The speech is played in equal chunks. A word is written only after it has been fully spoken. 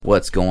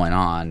What's going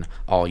on,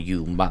 all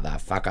you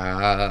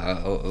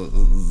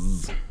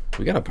motherfuckers?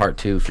 We got a part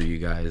 2 for you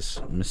guys.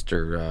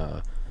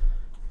 Mr.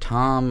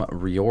 Tom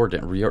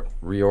Riordan.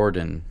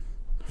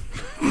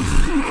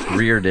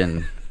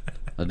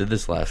 I did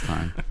this last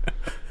time.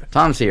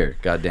 Tom's here,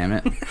 god damn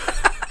it.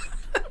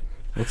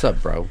 What's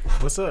up, bro?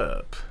 What's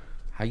up?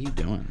 How you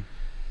doing?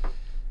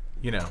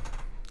 You know,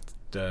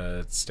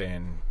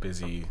 staying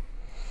busy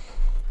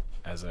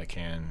as I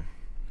can.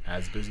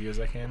 As busy as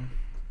I can.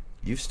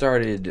 You've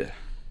started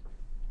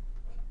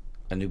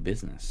a new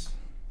business.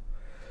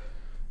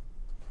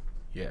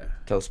 Yeah.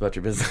 Tell us about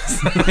your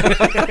business.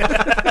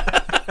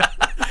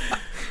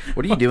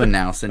 What are you doing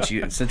now since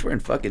we're in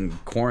fucking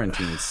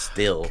quarantine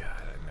still? God,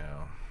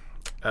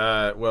 I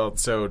know. Well,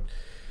 so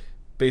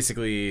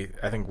basically,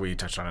 I think we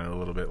touched on it a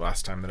little bit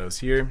last time that I was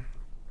here,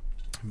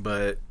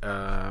 but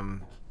I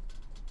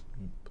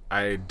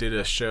did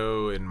a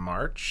show in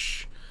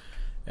March,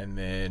 and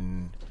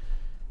then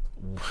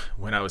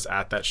when I was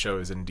at that show, I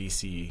was in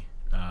DC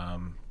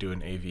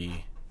doing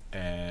AV,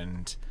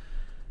 and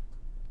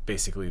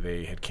basically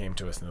they had came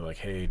to us and they're like,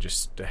 hey,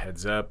 just a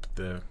heads up,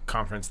 the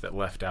conference that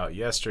left out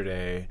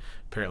yesterday,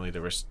 apparently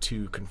there was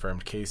 2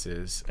 confirmed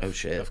cases of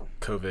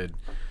COVID,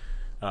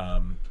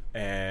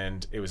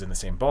 and it was in the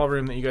same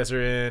ballroom that you guys are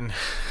in.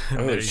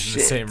 They're in the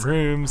same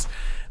rooms,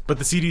 but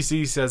the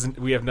CDC says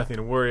we have nothing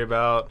to worry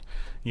about,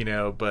 you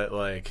know, but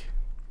like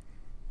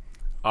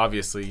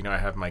obviously, you know, I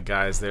have my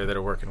guys there that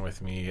are working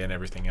with me and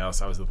everything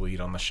else. I was the lead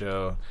on the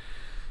show,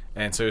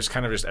 and so it's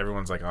kind of just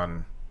everyone's like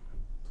on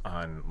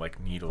like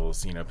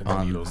needles, you know, pins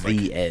and needles, the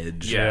like,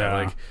 edge. Yeah,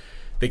 like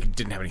they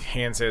didn't have any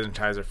hand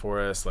sanitizer for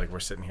us. Like we're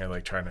sitting here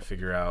like trying to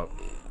figure out,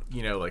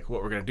 you know, like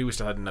what we're gonna do. We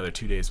still had another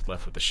 2 days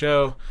left with the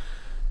show,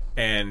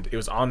 and it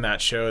was on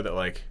that show that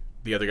like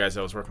the other guys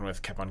I was working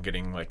with kept on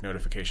getting like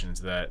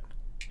notifications that,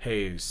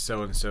 hey,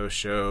 so and so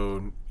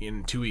show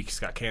in 2 weeks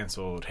got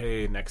canceled.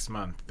 Hey, next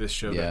month this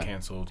show got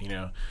canceled. You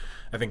know,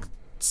 I think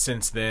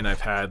since then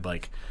I've had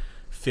like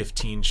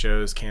 15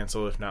 shows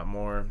cancel, if not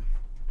more.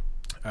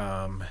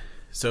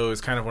 So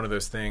it's kind of one of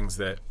those things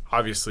that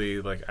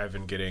obviously like I've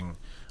been getting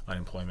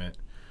unemployment.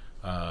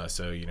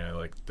 So, you know,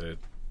 like the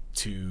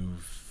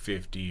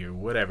 $250 or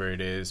whatever it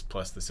is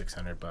plus the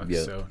 $600.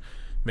 Yep. So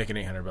making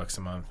 $800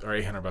 a month or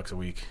 $800 a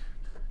week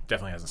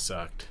definitely hasn't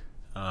sucked.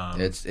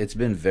 It's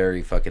been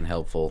very fucking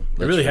helpful.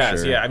 It really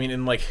has. Sure. Yeah. I mean,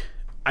 and like,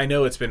 I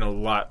know it's been a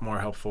lot more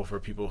helpful for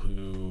people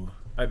who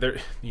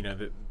you know,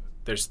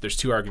 there's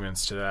 2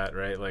 arguments to that,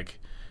 right? Like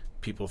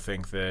people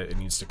think that it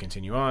needs to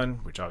continue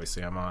on, which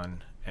obviously I'm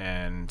on.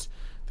 And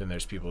then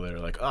there's people that are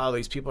like, oh,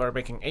 these people are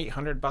making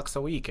 $800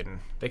 a week and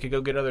they could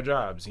go get other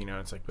jobs. You know,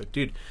 it's like, but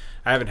dude,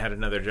 I haven't had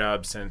another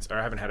job or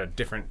I haven't had a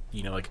different,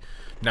 you know, like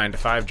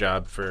 9-to-5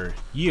 job for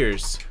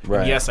years. Right.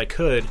 And yes, I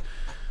could,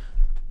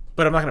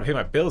 but I'm not going to pay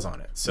my bills on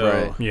it.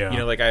 So, you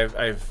know, like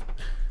I'm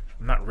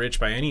not rich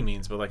by any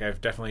means, but like I've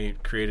definitely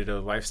created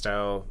a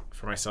lifestyle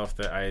for myself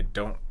that I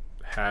don't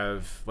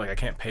have, like I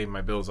can't pay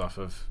my bills off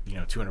of, you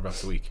know,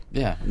 $200 a week.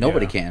 Yeah,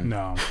 nobody can.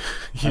 No.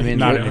 I mean,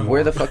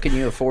 where the fuck can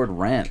you afford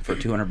rent for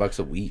 $200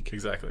 a week?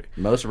 Exactly.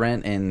 Most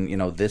rent in, you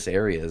know, this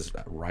area is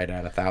right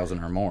at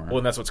 $1,000 or more. Well,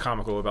 and that's what's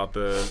comical about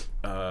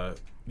the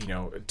you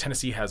know,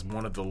 Tennessee has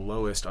one of the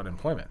lowest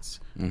unemployments.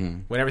 Mm-hmm.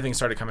 When everything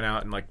started coming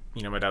out and like,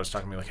 you know, my dad was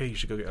talking to me like, hey, you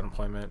should go get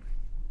unemployment,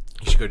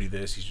 you should go do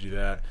this, you should do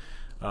that.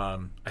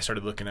 I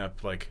started looking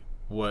up like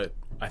what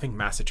I think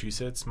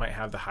Massachusetts might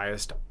have the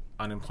highest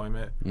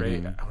unemployment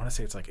rate. I want to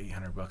say it's like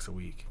 $800 a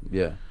week.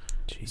 Yeah.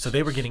 Jesus. So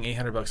they were getting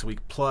 $800 a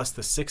week plus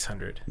the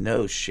 $600.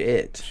 No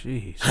shit.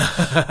 Jeez.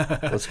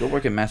 Let's go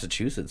work in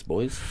Massachusetts,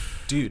 boys.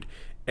 Dude,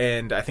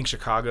 and I think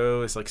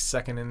Chicago is like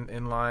second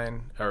in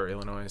line, or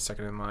Illinois is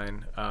second in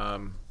line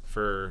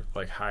for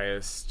like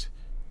highest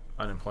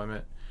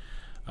unemployment.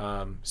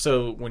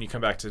 So when you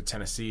come back to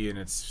Tennessee and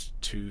it's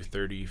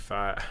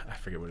 235, I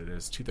forget what it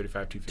is,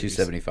 235,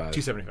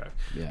 275.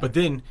 Yeah. But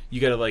then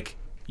you gotta like,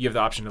 you have the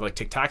option to like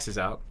take taxes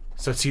out.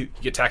 So it's you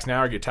get taxed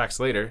now or get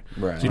taxed later.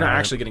 Right. So you're not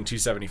actually getting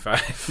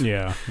 $275.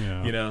 Yeah.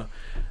 You know,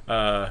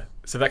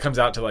 so that comes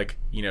out to like,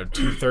 you know,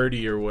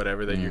 $230 or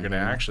whatever that you're gonna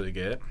actually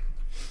get.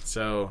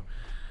 So,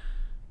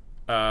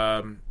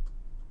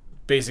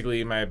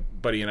 basically, my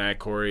buddy and I,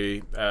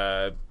 Corey,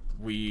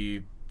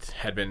 we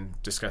had been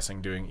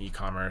discussing doing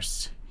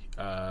e-commerce,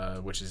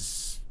 which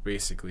is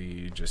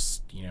basically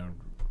just, you know,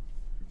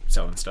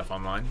 selling stuff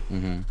online.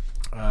 Mm-hmm.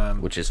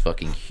 Which is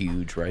fucking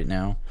huge right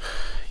now.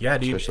 Yeah,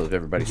 dude. Especially if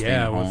everybody's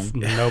staying home. With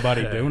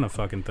nobody doing a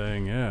fucking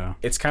thing, yeah.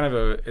 It's kind of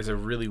a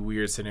really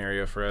weird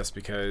scenario for us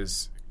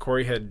because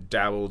Corey had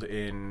dabbled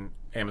in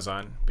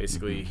Amazon.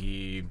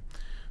 Basically,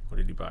 what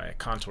did he buy?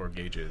 Contour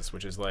gauges,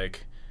 which is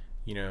like,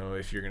 you know,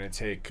 if you're going to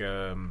take,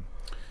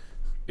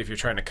 if you're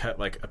trying to cut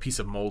like a piece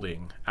of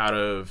molding out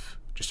of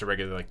just a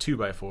regular like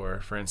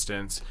 2x4, for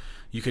instance,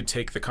 you could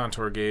take the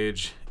contour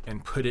gauge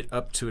and put it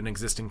up to an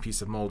existing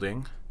piece of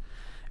molding,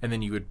 and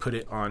then you would put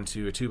it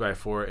onto a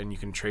 2x4 and you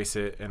can trace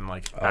it and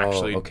like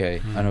actually. Okay.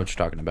 I know what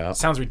you're talking about.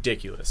 Sounds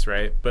ridiculous,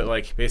 right? But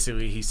like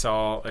basically he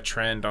saw a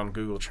trend on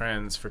Google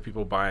Trends for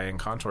people buying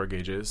contour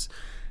gauges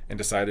and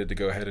decided to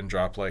go ahead and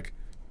drop like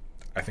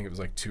I think it was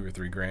like $2,000 or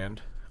 $3,000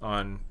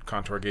 on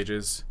contour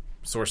gauges.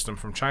 Sourced them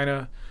from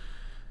China.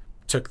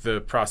 Took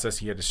the process.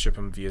 He had to ship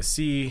them via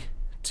sea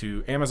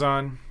to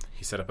Amazon.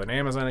 He set up an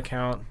Amazon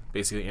account.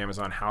 Basically,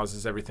 Amazon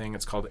houses everything.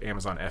 It's called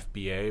Amazon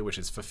FBA, which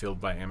is fulfilled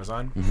by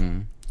Amazon. Mm-hmm.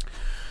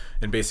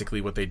 And basically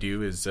what they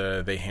do is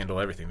they handle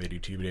everything. They do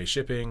 2-day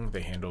shipping.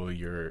 They handle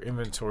your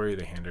inventory.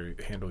 They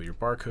handle your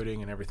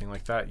barcoding and everything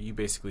like that. You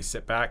basically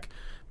sit back,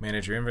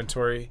 manage your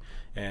inventory,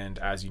 and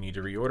as you need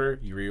to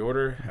reorder, you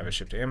reorder, have it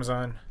shipped to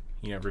Amazon,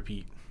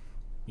 repeat,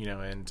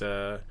 and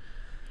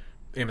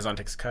Amazon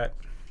takes a cut.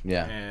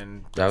 Yeah,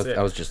 and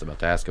I was just about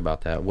to ask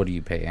about that. What do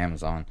you pay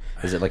Amazon?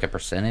 Is it like a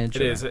percentage?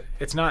 It is.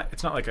 It's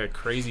not like a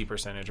crazy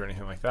percentage or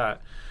anything like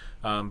that.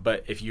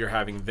 But if you're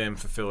having them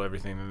fulfill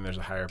everything, then there's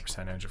a higher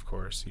percentage, of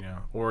course.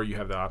 Or you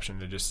have the option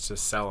to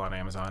sell on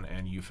Amazon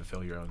and you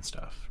fulfill your own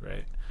stuff,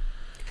 right?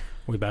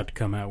 We're about to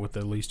come out with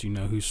at least you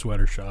know whose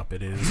sweater shop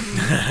it is.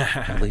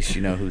 At least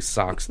you know whose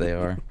socks they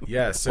are.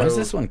 Yeah. So why is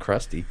this one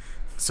crusty?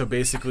 So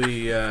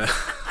basically,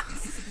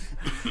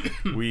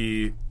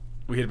 we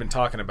had been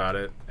talking about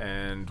it,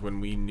 and when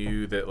we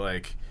knew that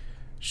like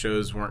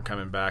shows weren't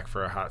coming back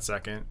for a hot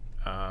second,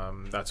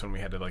 that's when we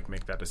had to like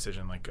make that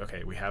decision. Like,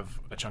 okay, we have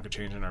a chunk of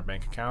change in our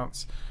bank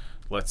accounts.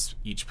 Let's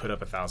each put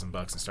up $1,000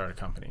 and start a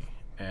company.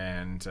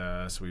 And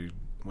so we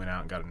went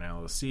out and got an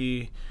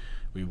LLC.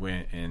 We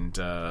went and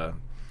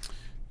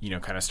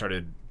kind of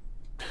started.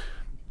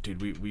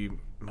 Dude, we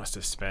must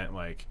have spent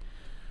like,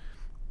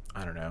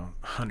 I don't know,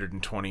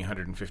 120,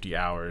 150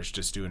 hours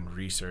just doing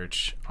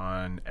research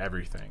on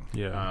everything.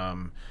 Yeah.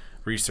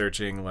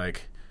 Researching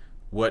like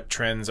what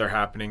trends are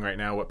happening right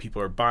now, what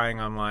people are buying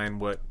online,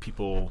 what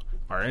people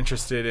are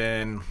interested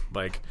in,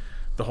 like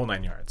the whole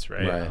 9 yards,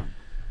 right?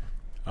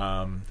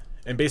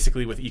 And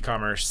basically with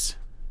e-commerce,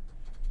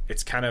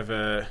 it's kind of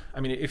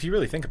if you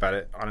really think about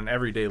it, on an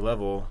everyday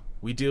level,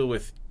 we deal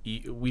with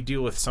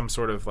some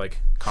sort of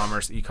like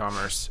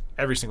e-commerce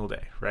every single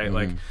day, right? Mm-hmm.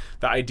 Like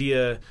the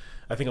idea,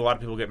 I think a lot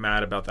of people get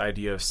mad about the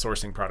idea of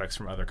sourcing products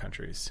from other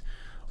countries.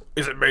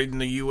 Is it made in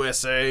the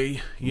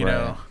USA? You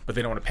know, but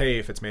they don't want to pay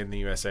if it's made in the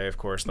USA, of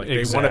course. Like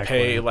they want to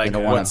pay like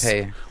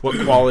what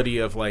quality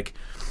of like,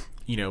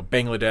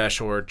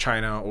 Bangladesh or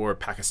China or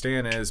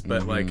Pakistan is,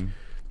 but like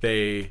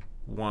they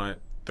want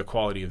the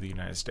quality of the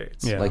United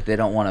States. Yeah. Like they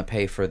don't want to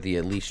pay for the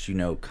At Least You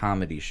Know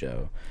comedy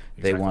show.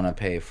 Exactly. They want to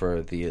pay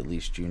for the At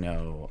Least You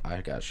Know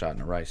I got shot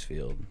in a rice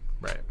field.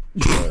 Right.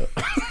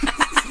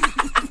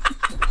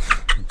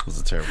 That was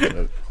a terrible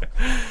joke.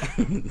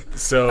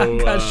 So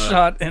I got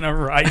shot in a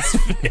rice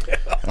field.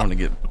 I want to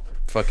get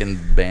fucking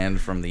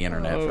banned from the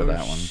internet for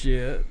that one.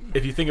 Shit.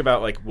 If you think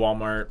about like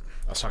Walmart,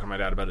 I was talking to my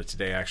dad about it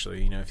today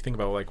actually. If you think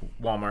about like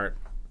Walmart,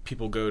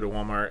 people go to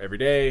Walmart every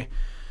day.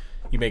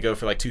 You may go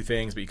for like 2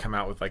 things, but you come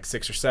out with like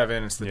 6 or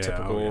 7. It's the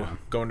typical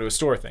going to a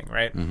store thing,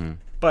 right? Mm-hmm.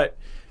 But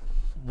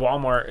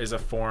Walmart is a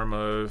form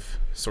of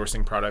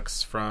sourcing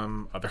products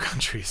from other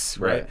countries,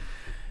 right?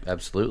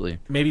 Absolutely.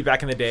 Maybe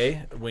back in the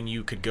day when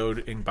you could go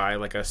and buy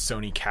like a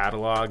Sony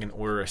catalog and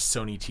order a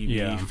Sony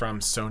TV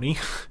from Sony,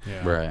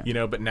 Right.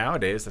 But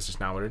nowadays that's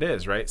just not what it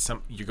is, right?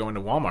 You're going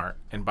to Walmart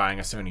and buying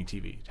a Sony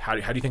TV. How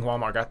do you think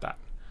Walmart got that?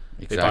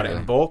 Exactly. They bought it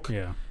in bulk,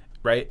 Yeah.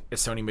 right? Is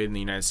Sony made in the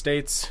United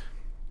States?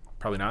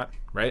 Probably not,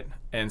 right?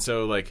 And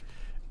so like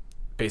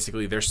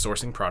basically they're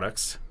sourcing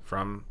products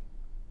from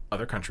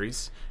other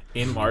countries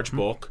in large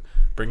bulk,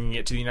 bringing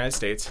it to the United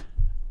States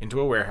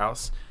into a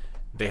warehouse.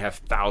 They have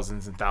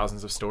thousands and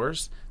thousands of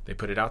stores. They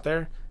put it out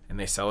there and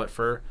they sell it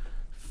for,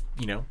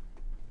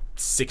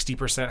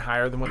 60%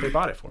 higher than what they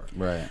bought it for.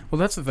 Right. Well,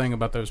 that's the thing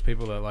about those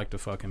people that like to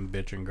fucking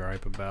bitch and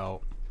gripe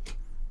about,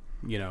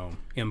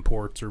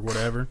 imports or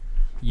whatever.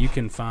 You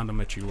can find them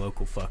at your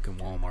local fucking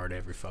Walmart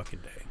every fucking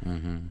day.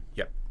 Mm-hmm.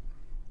 Yep.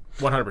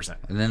 100%.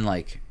 And then,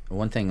 like,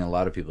 one thing a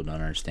lot of people don't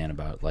understand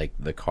about, like,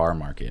 the car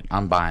market.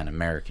 I'm buying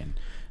American.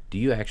 Do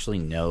you actually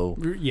know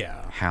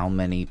how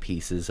many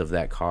pieces of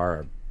that car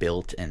are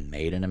built and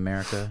made in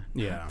America?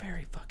 Yeah. Not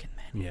very fucking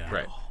many. Yeah.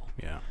 Right.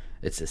 Yeah.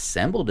 It's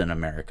assembled in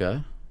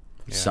America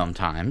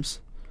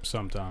sometimes.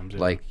 Sometimes. Yeah.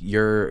 Like,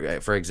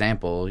 for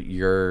example,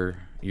 your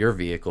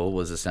vehicle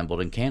was assembled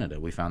in Canada.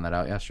 We found that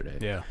out yesterday.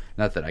 Yeah.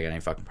 Not that I got any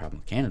fucking problem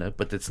with Canada,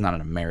 but it's not an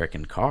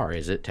American car,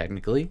 is it,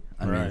 technically?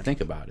 I mean, think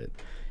about it.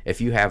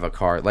 If you have a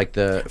car like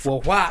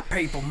white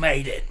people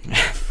made it.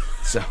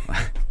 So,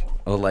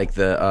 like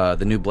the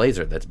new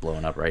Blazer that's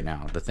blowing up right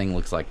now. The thing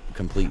looks like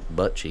complete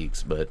butt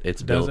cheeks, but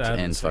it's built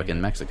in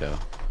fucking Mexico.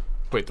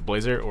 Wait, the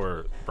Blazer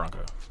or Bronco?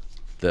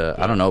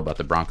 I don't know about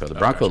the Bronco. The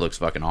Bronco looks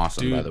fucking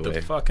awesome, dude, by the way.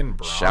 The fucking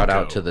Bronco. Shout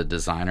out to the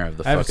designer of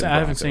the fucking Bronco. I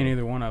haven't seen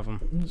either one of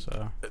them.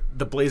 So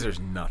the Blazer's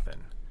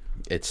nothing.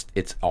 It's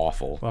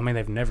awful. Well, I mean,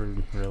 they've never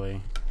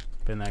really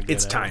been that good.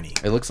 It's tiny.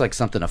 It looks like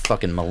something a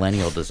fucking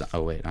millennial design.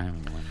 Oh wait, I am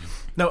a millennial.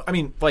 No, I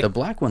mean, like the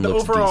black one the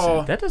looks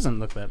overall, decent. That doesn't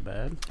look that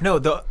bad. No,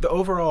 the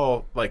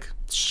overall like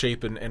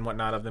shape and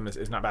whatnot of them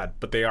is not bad,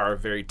 but they are a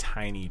very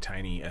tiny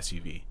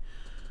SUV.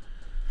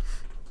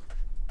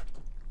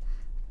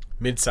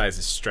 Midsize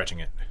is stretching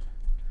it.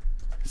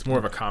 It's more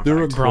of a compact.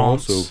 They're a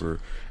crossover,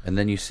 and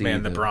then you see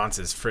the Bronx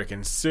is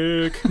freaking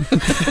sick.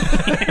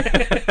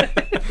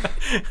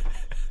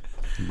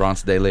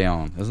 Bronx de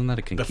Leon. Isn't that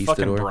a The conquistador?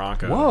 fucking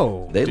Bronco.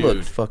 Whoa. They dude.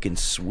 look fucking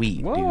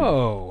sweet,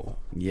 Whoa.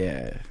 dude.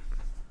 Yeah.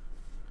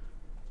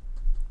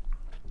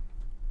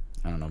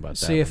 I don't know about that.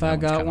 See, if but I that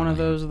one's got kinda one of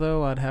lame. those,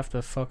 though, I'd have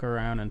to fuck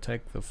around and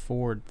take the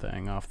Ford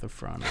thing off the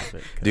front of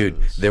it.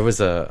 Dude, there was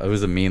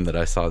a meme that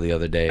I saw the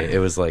other day. It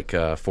was like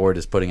Ford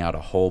is putting out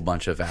a whole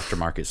bunch of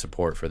aftermarket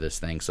support for this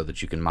thing so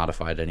that you can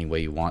modify it any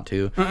way you want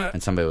to.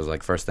 And somebody was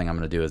like, first thing I'm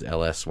going to do is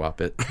LS swap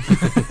it.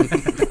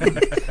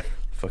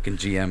 Fucking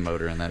GM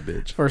motor in that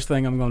bitch. First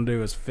thing I'm going to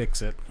do is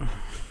fix it.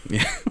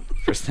 Yeah.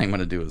 First thing I'm going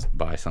to do is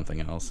buy something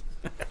else.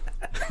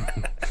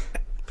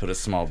 Put a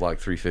small block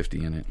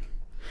 350 in it.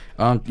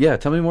 Yeah,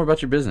 tell me more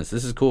about your business.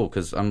 This is cool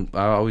because I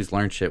always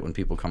learn shit when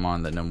people come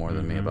on that know more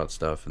than me about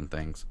stuff and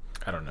things.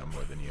 I don't know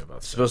more than you about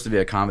It's stuff. supposed to be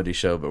a comedy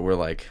show, but we're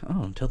like,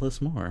 oh, tell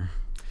us more.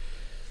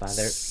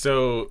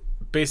 So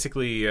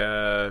basically,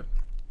 like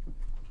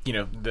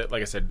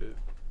I said,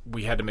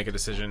 we had to make a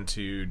decision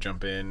to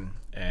jump in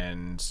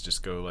and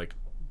just go like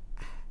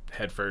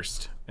head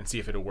first and see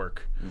if it'll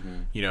work.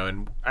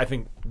 And I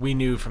think we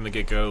knew from the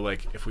get-go,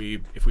 like if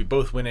we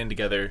both went in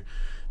together,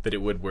 that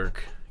it would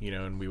work,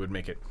 and we would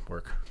make it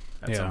work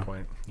at some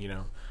point,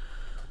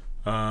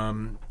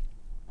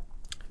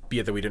 be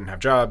it that we didn't have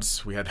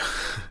jobs, we had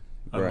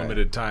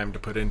unlimited time to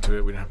put into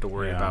it. We didn't have to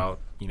worry about,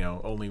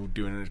 only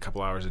doing it a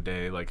couple hours a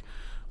day. Like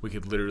we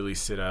could literally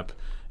sit up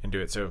and do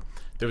it. So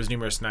there was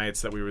numerous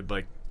nights that we would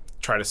like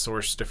try to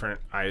source different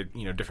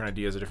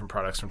ideas of different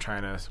products from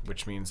China,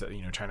 which means that,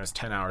 China's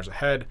 10 hours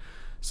ahead.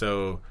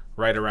 So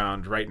right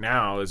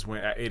now is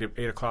when at 8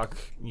 o'clock,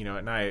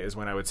 at night is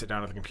when I would sit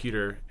down at the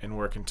computer and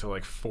work until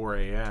like 4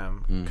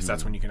 a.m. because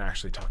that's when you can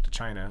actually talk to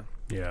China.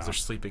 Yeah. Because they're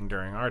sleeping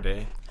during our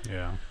day.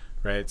 Yeah.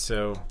 Right.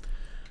 So,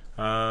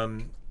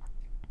 man,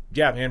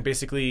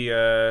 basically,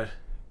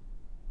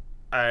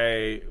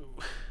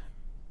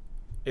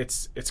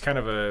 it's kind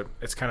of a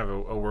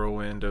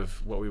whirlwind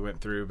of what we went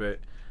through, but,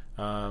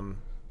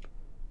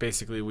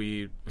 basically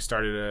we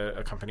started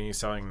a company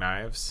selling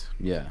knives.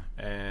 Yeah.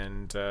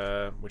 And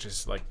which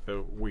is like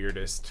the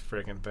weirdest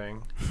friggin'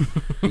 thing.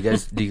 Do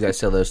you guys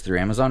sell those through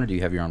Amazon or do you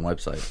have your own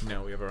website?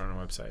 No, we have our own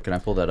website. Can I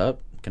pull that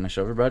up? Can I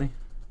show everybody?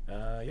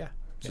 Yeah.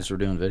 Since we're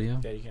doing video?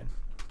 Yeah, you can.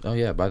 Oh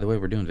yeah, by the way,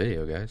 we're doing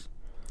video, guys.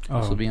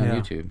 This will be on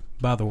YouTube.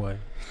 By the way.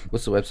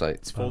 What's the website?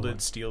 It's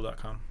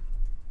foldedsteel.com.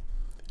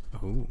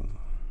 Ooh.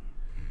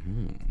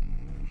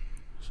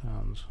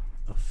 Sounds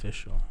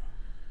official.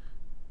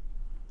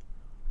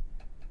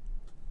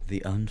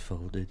 The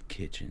Unfolded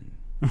Kitchen.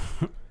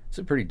 It's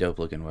a pretty dope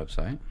looking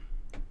website.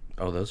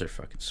 Oh, those are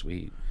fucking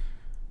sweet.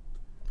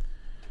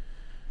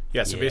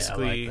 Yeah, so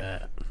basically,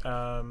 I like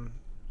that.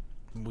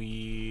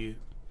 We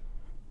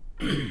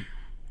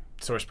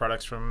source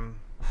products from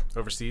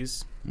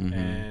overseas,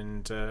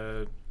 and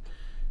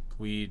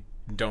we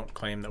don't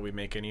claim that we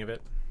make any of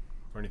it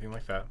or anything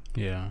like that.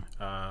 Yeah.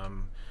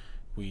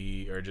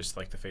 We are just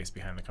like the face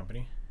behind the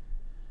company,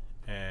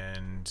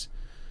 and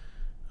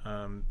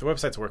the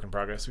website's a work in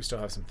progress. We still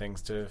have some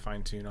things to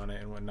fine tune on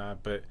it and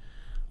whatnot, but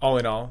all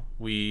in all,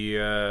 we've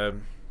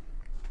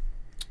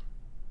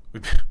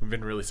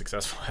been really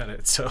successful at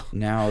it. So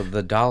now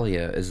the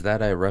Dahlia, is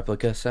that a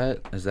replica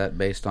set? Is that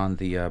based on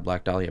the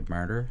Black Dahlia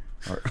murder?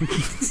 Or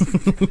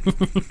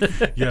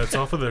yeah, it's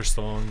off of their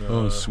song.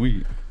 Oh,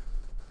 sweet.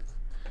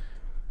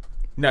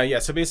 No, yeah.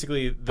 So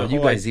basically, you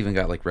guys even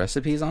got like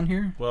recipes on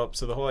here? Well,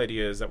 so the whole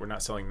idea is that we're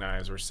not selling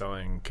knives; we're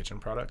selling kitchen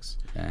products.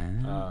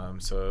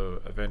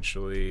 So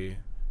eventually,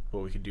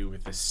 what we could do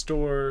with this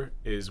store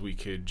is we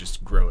could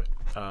just grow it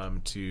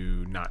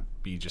to not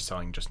be just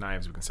selling just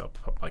knives. We can sell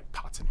like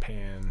pots and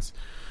pans.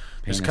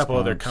 There's a couple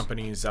other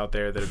companies out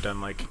there that have done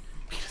like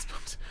penis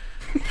pumps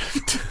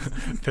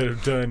that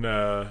have done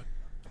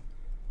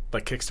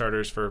like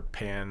Kickstarters for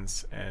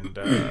pans, and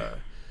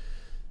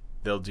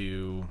they'll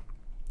do.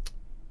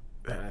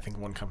 I think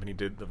one company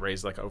did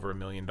raise like over $1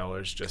 million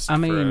just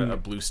for a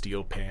blue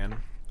steel pan.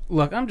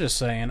 Look, I'm just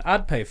saying,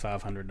 I'd pay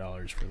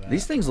 $500 for that.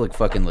 These things look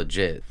fucking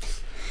legit.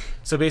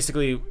 So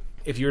basically,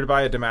 if you were to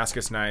buy a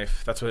Damascus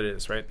knife, that's what it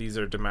is, right? These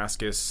are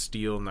Damascus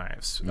steel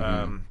knives,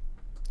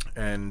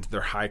 and they're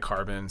high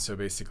carbon. So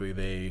basically,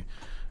 they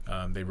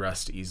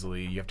rust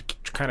easily. You have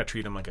to kind of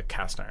treat them like a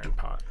cast iron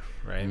pot,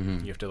 right?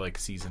 You have to like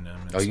season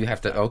them. Oh, you have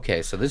to.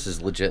 Okay, so this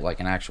is legit, like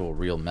an actual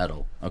real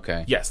metal.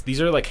 Okay. Yes,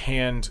 these are like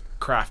hand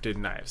crafted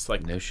knives.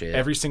 Like no shit.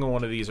 Every single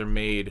one of these are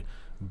made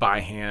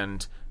by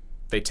hand.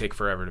 They take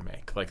forever to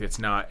make. Like it's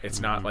not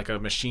like a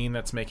machine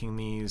that's making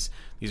these.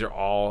 These are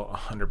all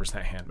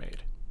 100%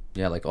 handmade.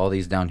 Yeah, like all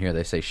these down here,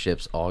 they say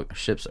ships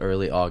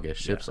early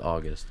August.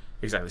 August.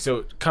 Exactly.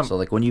 So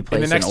like when you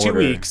place in the next an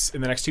order,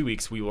 2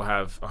 weeks, we will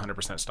have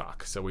 100%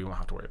 stock. So we won't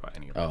have to worry about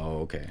any of it.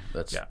 Oh, okay.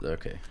 That's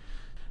okay.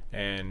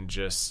 And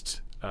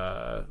just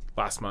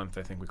last month,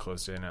 I think we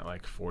closed in at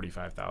like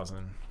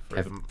 45,000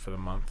 for the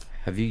month.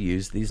 Have you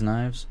used these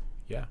knives?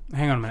 Yeah.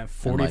 Hang on a minute.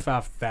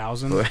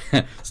 45,000.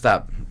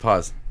 Stop.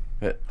 Pause.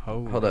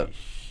 Holy hold up.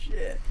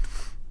 Shit.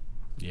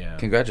 Yeah.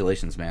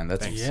 Congratulations, man.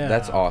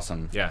 That's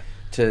awesome. Yeah.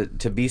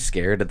 to be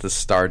scared at the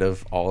start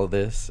of all of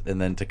this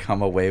and then to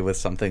come away with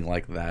something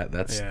like that,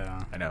 that's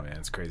I know, man,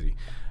 it's crazy.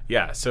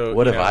 Yeah, so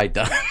what have I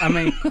done? I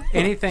mean,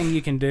 anything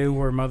you can do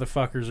where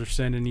motherfuckers are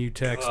sending you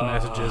text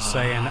messages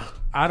saying,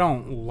 I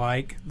don't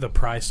like the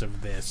price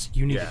of this.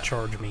 You need to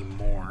charge me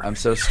more. I'm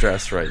so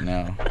stressed right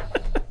now.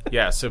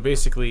 Yeah, so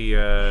basically,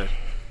 and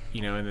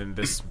then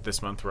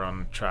this month we're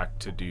on track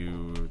to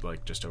do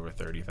like just over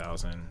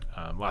 30,000.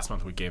 Last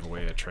month we gave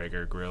away a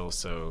Traeger grill,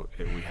 so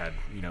we had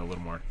a little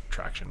more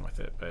traction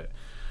with it. But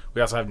we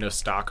also have no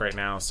stock right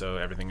now, so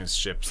everything is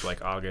shipped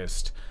like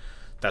August.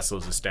 That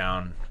slows us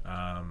down.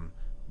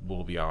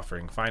 We'll be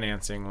offering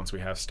financing once we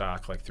have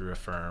stock, like through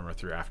Affirm or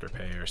through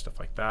Afterpay or stuff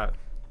like that.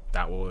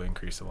 That will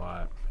increase a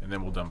lot, and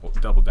then we'll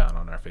double down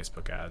on our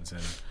Facebook ads,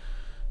 and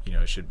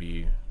it should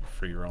be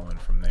free rolling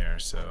from there.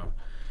 So.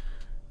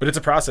 But it's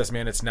a process,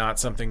 man. It's not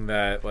something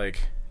that,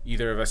 like,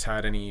 either of us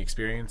had any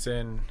experience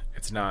in.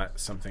 It's not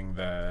something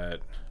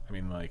that,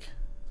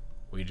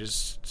 we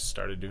just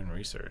started doing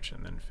research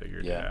and then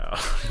figured it out.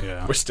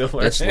 Yeah. We're still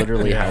learning. That's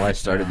literally how I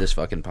started this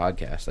fucking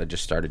podcast. I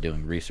just started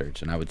doing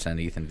research, and I would send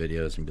Ethan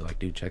videos and be like,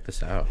 dude, check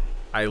this out.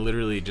 I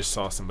literally just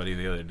saw somebody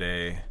the other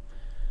day.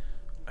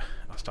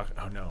 I was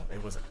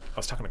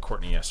talking to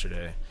Courtney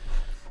yesterday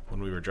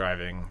when we were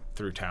driving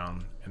through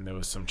town, and there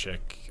was some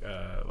chick,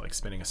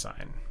 spinning a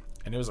sign.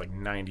 And it was like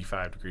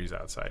 95 degrees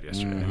outside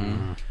yesterday.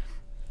 Mm-hmm.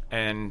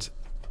 And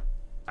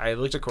I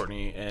looked at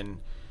Courtney, and,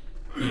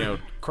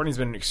 Courtney's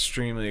been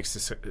extremely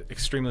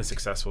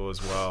successful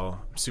as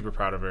well. I'm super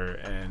proud of her.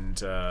 And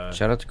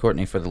shout out to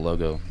Courtney for the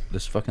logo.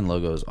 This fucking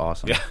logo is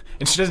awesome. Yeah,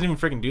 and she doesn't even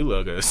freaking do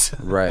logos.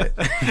 Right.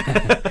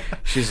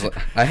 She's like,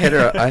 I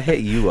hit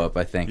you up,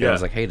 I think. Yeah. I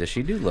was like, hey, does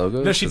she do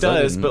logos? No, she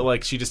does, but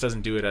like she just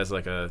doesn't do it as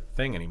like a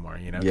thing anymore,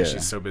 because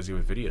she's so busy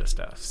with video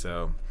stuff.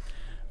 So,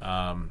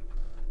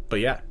 but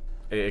yeah.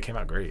 It came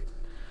out great.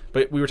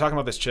 But we were talking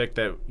about this chick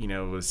that,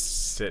 was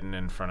sitting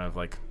in front of,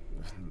 like,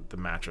 the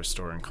mattress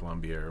store in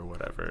Columbia or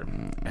whatever.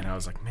 And I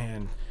was like,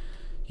 man,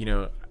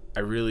 I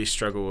really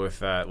struggle with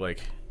that,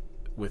 like,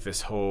 with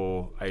this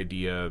whole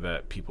idea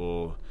that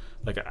people,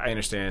 like, I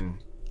understand.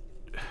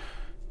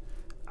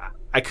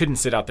 I couldn't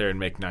sit out there and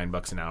make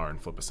 $9 an hour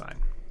and flip a sign.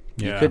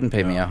 You couldn't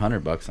pay me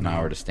 $100 an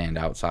hour to stand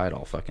outside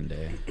all fucking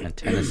day. In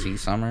Tennessee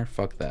summer?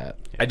 Fuck that.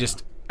 I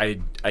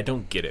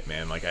don't get it,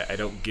 man. Like, I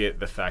don't get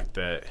the fact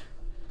that,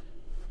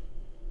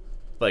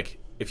 like,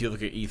 if you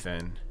look at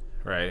Ethan,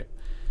 right?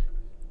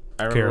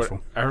 I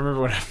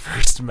remember when I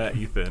first met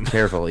Ethan.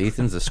 Careful,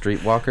 Ethan's a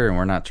streetwalker, and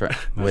we're not trying.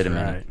 Wait a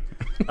minute.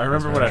 I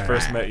remember when I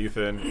first met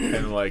Ethan,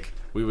 and like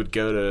we would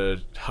go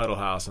to Huddle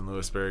House in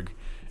Lewisburg,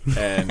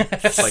 and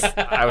like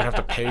I would have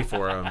to pay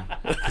for him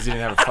because he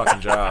didn't have a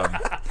fucking job.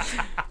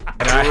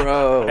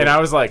 And I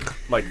was like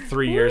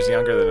 3 years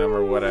younger than him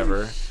or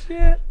whatever.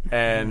 Shit.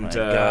 And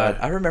God,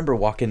 I remember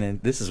walking in.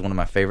 This is one of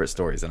my favorite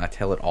stories, and I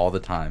tell it all the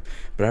time.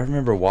 But I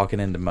remember walking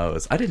into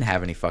Moe's. I didn't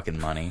have any fucking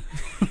money,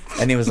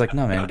 and he was like,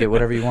 "No, man, get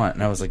whatever you want."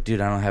 And I was like, "Dude,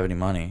 I don't have any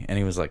money." And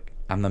he was like,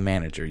 "I'm the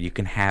manager. You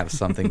can have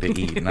something to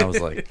eat." And I was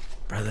like,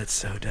 "Bro, that's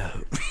so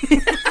dope."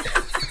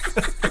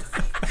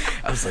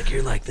 I was like,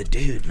 "You're like the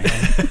dude, man.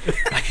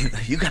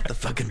 You got the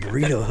fucking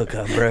burrito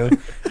hookup, bro."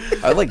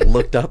 I like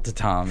looked up to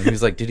Tom, and he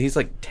was like, "Dude, he's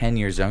like 10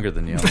 years younger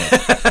than you." I'm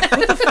like,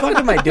 "What the fuck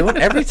am I doing?"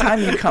 Every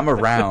time you come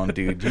around,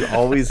 dude, you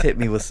always hit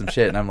me with some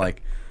shit, and I'm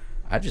like,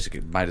 I just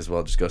might as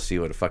well just go see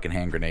what a fucking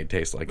hand grenade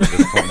tastes like at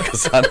this point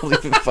because I don't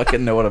even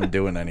fucking know what I'm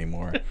doing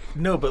anymore.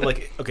 No, but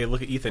like, okay,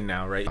 look at Ethan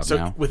now, right? So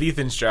now? With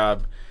Ethan's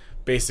job,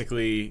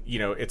 basically,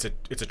 it's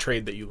a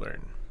trade that you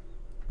learn,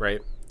 right?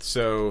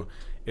 So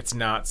it's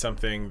not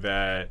something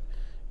that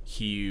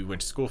he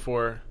went to school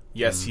for.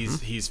 Yes,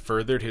 he's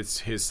furthered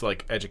his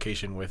like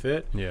education with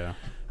it. Yeah.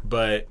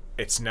 But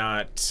it's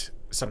not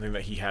something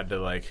that he had to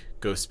like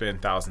go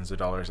spend thousands of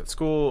dollars at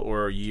school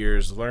or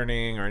years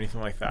learning or anything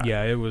like that.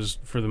 Yeah, it was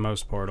for the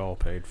most part all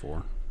paid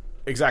for.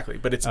 Exactly.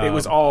 But it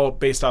was all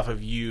based off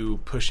of you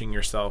pushing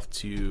yourself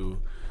to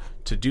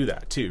do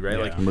that too, right?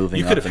 Yeah. Like Moving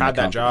you could have up in had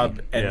the that job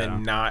company. and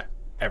then not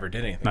ever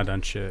did anything. Not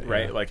done shit.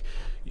 Right? Yeah. Like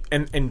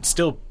and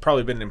still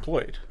probably been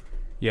employed.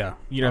 Yeah.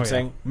 You know what I'm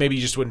saying? Maybe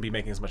you just wouldn't be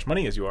making as much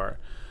money as you are.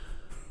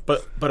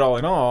 But all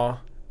in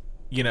all,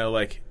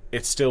 like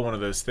it's still one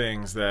of those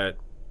things that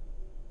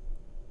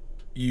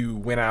you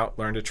went out,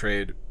 learned a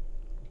trade,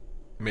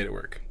 made it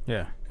work.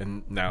 Yeah.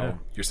 And now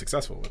you're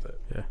successful with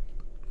it. Yeah.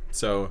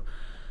 So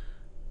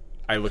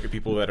I look at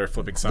people that are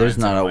flipping signs. There's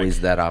not and I'm always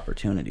like, that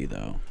opportunity,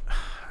 though.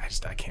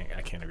 I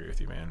can't agree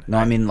with you, man. No,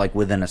 I mean like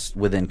within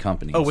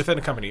companies. Oh, within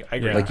a company, I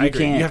agree. Yeah. Like, I you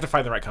agree. can't- You have to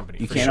find the right company.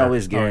 You for can't sure.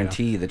 always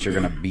guarantee that you're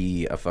gonna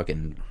be a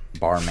fucking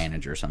bar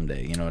manager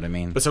someday. You know what I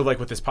mean? But so like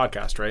with this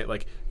podcast, right?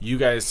 Like you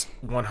guys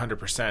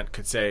 100%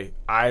 could say,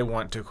 I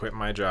want to quit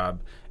my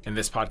job and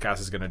this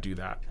podcast is going to do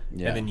that.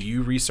 Yeah. And then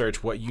you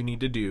research what you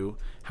need to do,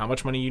 how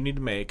much money you need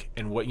to make,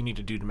 and what you need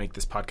to do to make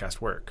this podcast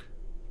work.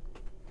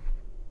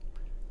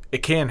 It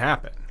can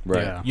happen.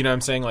 Right. Yeah. You know what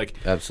I'm saying? Like,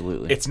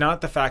 Absolutely. it's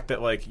not the fact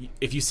that like,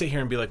 if you sit here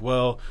and be like,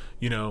 well,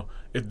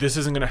 if this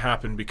isn't going to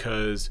happen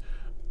because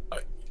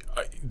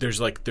there's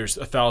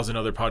 1,000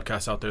 other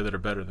podcasts out there that are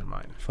better than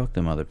mine. Fuck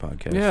them other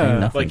podcasts. Yeah. Ain't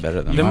nothing Like,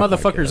 better than Them my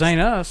motherfuckers podcast.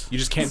 ain't us. You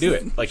just can't do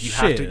it. Like you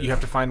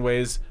have to find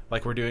ways,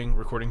 like we're doing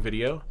recording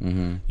video.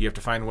 Mm-hmm. You have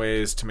to find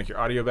ways to make your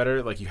audio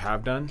better, like you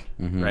have done,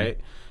 right?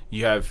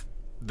 You have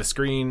the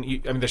screen.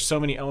 I mean, there's so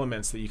many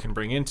elements that you can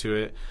bring into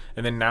it,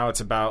 and then now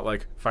it's about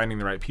like finding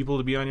the right people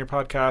to be on your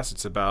podcast.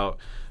 It's about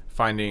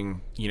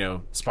finding,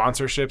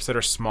 sponsorships that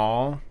are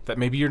small that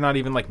maybe you're not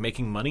even like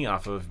making money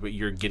off of, but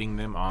you're getting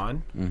them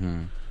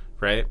on,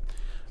 right?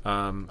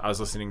 I was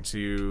listening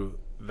to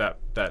that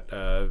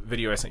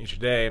video I sent you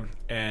today,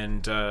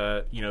 and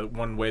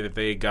one way that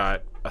they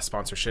got a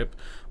sponsorship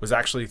was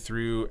actually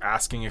through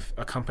asking if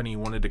a company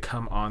wanted to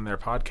come on their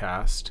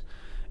podcast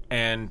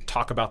and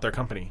talk about their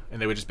company,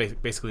 and they would just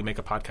basically make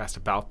a podcast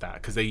about that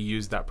because they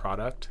used that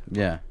product,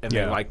 and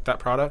they liked that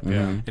product,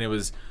 and it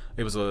was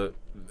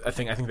I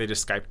think they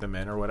just Skyped them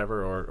in or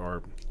whatever,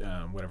 or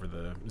whatever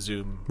the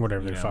Zoom,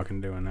 Whatever they're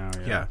fucking doing now.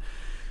 yeah.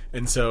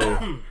 And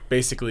so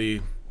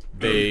basically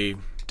they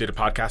did a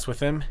podcast with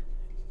him,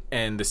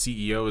 and the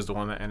CEO is the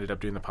one that ended up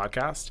doing the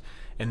podcast,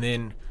 and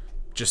then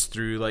just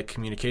through like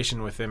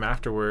communication with him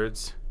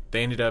afterwards,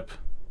 they ended up,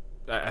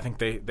 I think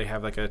they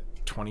have like a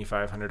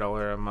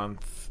 $2,500 a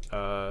month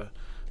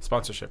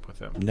sponsorship with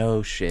him.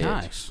 No shit.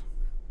 Nice.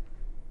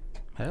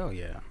 Hell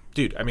yeah.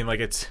 Dude, I mean, like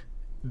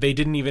they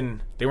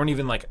weren't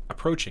even like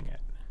approaching it.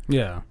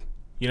 Yeah.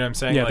 You know what I'm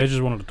saying? Yeah, like, they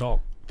just wanted to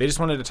talk. They just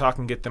wanted to talk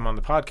and get them on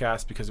the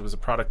podcast because it was a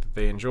product that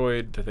they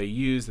enjoyed, that they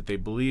used, that they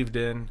believed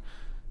in,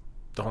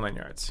 the whole 9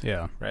 yards.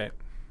 Yeah. Right?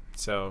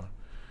 So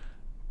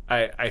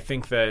I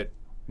think that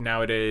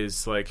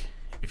nowadays, like,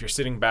 if you're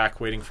sitting back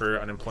waiting for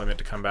unemployment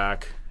to come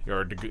back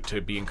or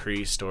to be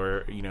increased,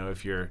 or,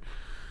 if you're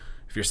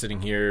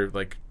sitting here,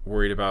 like,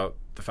 worried about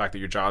the fact that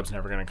your job's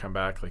never going to come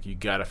back, like, you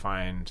got to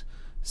find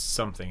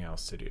something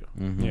else to do.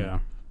 Mm-hmm. Yeah.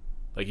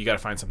 Like, you got to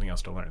find something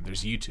else to learn.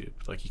 There's YouTube.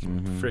 Like, you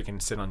can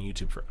freaking sit on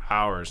YouTube for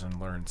hours and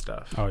learn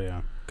stuff. Oh,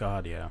 yeah.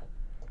 God, yeah.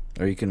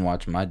 Or you can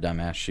watch my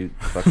dumbass shoot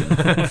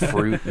fucking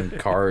fruit and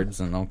cards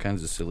and all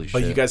kinds of silly shit.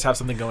 But you guys have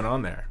something going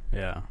on there.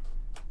 Yeah.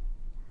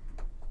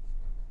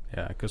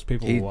 Yeah, because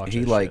people will watch he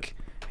this like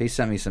shit. he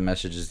sent me some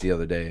messages the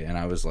other day, and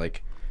I was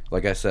like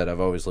I said,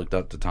 I've always looked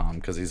up to Tom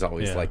because he's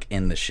always like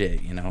in the shit,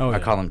 Oh, I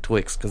call him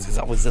Twix because he's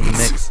always in the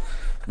mix.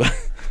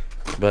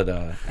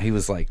 But he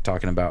was like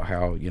talking about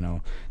how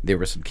there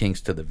were some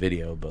kinks to the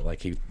video, but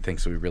like he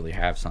thinks we really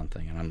have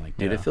something, and I'm like,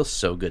 dude, it feels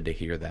so good to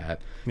hear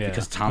that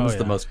because Tom's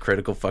the most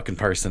critical fucking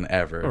person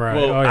ever. Right.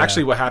 Well,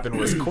 actually, what happened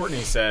was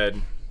Courtney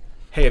said,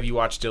 "Hey, have you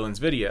watched Dylan's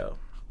video?"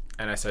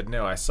 And I said,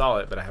 "No, I saw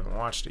it, but I haven't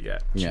watched it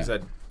yet." She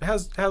said, "It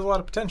has a lot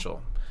of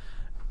potential."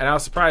 And I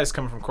was surprised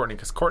coming from Courtney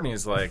because Courtney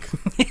is like,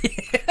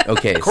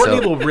 okay, Courtney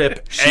will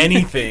rip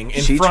anything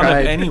in front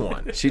of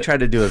anyone. She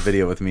tried to do a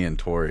video with me and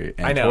Tori,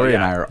 and I know, Tori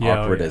and I are Yeah,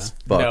 awkward as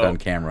fuck on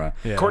camera.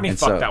 Yeah. Courtney And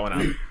fucked so- that one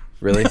up.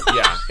 Really?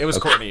 Yeah, it was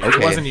Courtney. It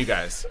Okay. wasn't you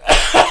guys.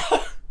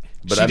 But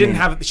she I didn't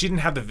mean-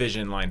 have the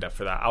vision lined up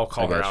for that. I'll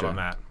call I her gotcha. out on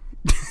that.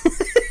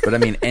 But I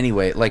mean,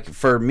 anyway, like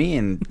for me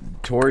and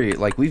Tori,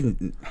 like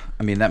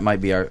that might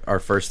be our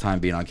first time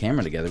being on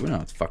camera together. We don't know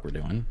what the fuck we're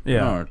doing. We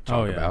don't know what to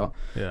talk about.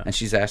 Yeah. And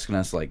she's asking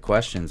us like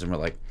questions, and we're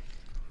like,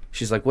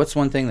 she's like, "What's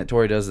one thing that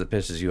Tori does that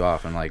pisses you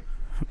off?" And like,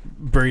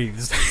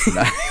 Breathes.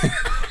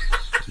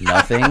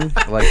 nothing.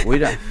 Like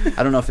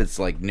I don't know if it's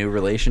like new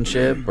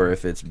relationship or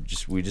if it's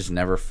just we just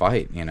never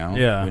fight.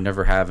 Yeah. We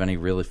never have any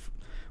really.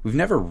 We've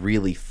never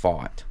really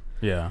fought.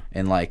 Yeah.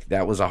 And like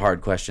that was a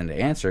hard question to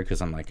answer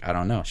because I'm like, I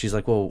don't know. She's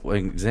like, well, an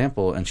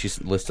example, and she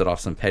listed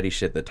off some petty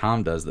shit that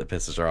Tom does that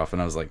pisses her off,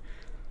 and I was like,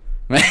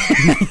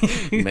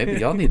 maybe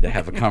y'all need to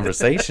have a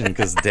conversation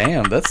because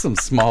damn, that's some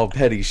small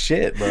petty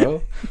shit,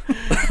 bro.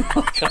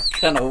 I'm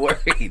kind of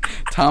worried.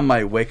 Tom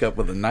might wake up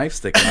with a knife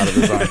sticking out of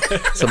his arm,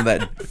 some of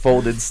that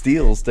folded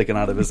steel sticking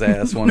out of his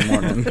ass one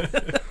morning.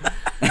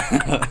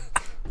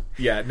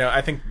 Yeah, no, I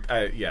think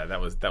that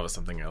was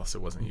something else.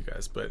 It wasn't you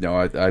guys, but No,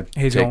 I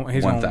He's take gonna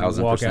 1,000%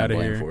 walk out of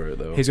blame here. for it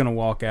though. He's gonna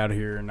walk out of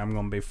here, and I'm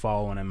gonna be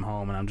following him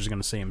home, and I'm just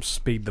gonna see him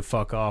speed the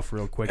fuck off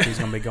real quick. He's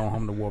gonna be going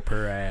home to whoop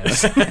her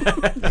ass.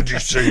 What'd you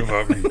say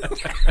about me?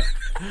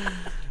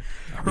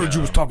 I heard you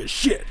was talking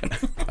shit.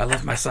 I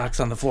left my socks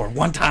on the floor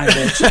one time,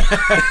 bitch.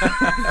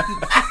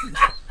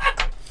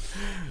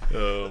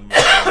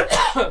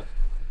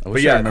 I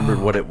wish I remembered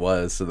what it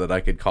was so that I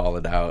could call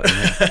it out.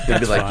 And they'd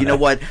be like, funny. you know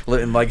what?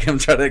 And like him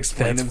try to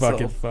explain That's himself.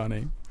 fucking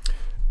funny.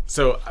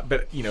 So,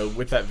 but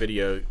with that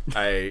video,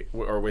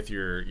 or with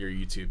your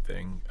YouTube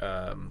thing,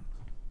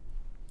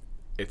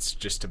 it's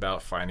just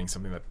about finding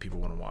something that people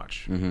want to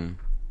watch. Mm-hmm.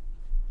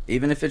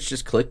 Even if it's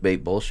just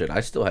clickbait bullshit,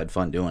 I still had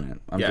fun doing it.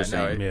 I'm just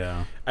saying.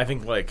 Yeah. I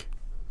think like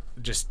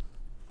just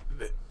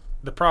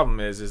the problem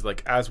is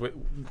like as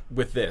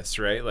with this,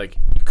 right? Like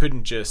you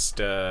couldn't just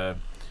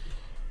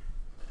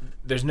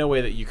there's no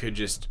way that you could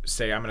just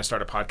say I'm going to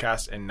start a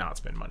podcast and not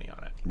spend money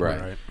on it.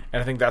 Right.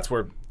 And I think that's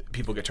where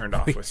people get turned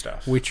off with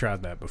stuff. We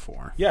tried that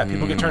before. Yeah,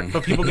 people get turned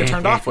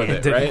off with it.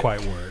 It didn't right?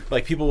 quite work.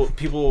 Like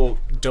people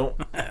don't.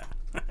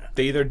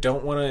 They either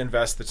don't want to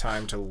invest the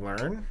time to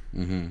learn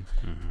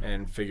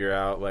and figure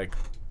out like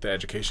the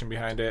education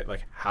behind it,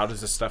 like how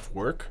does this stuff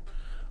work,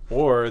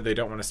 or they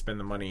don't want to spend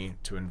the money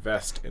to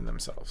invest in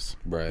themselves.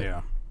 Right.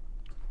 Yeah.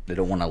 They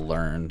don't want to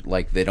learn.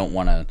 Like, they don't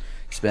want to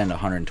spend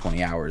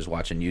 120 hours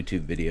watching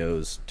YouTube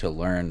videos to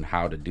learn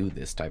how to do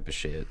this type of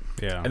shit.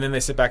 Yeah. And then they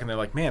sit back and they're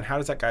like, man, how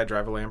does that guy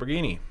drive a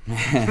Lamborghini?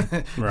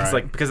 Right. It's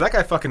like, because that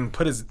guy fucking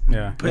put his... He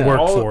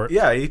worked for it.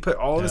 Yeah, he put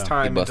all of his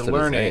time into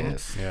learning.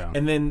 Yeah.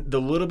 And then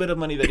the little bit of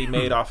money that he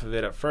made off of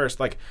it at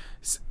first, like,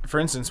 for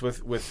instance,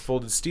 with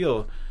Folded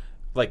Steel,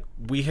 like,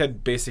 we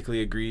had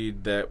basically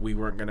agreed that we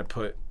weren't going to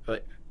put...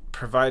 like,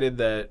 provided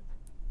that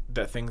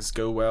things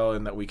go well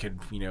and that we could,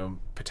 you know,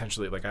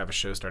 potentially, like, I have a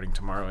show starting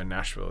tomorrow in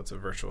Nashville. It's a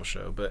virtual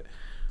show, but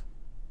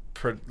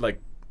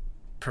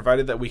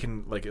provided that we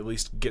can, like, at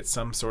least get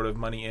some sort of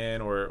money in,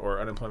 or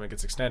unemployment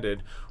gets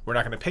extended, we're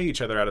not going to pay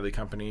each other out of the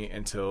company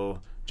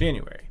until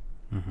January.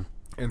 Mm-hmm.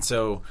 And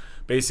so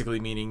basically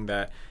meaning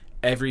that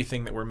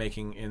everything that we're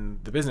making in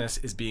the business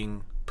is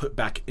being put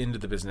back into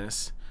the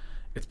business.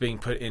 It's being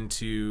put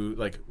into,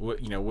 like,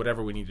 what, you know,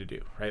 whatever we need to do,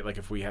 right? Like,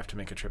 if we have to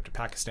make a trip to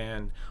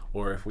Pakistan,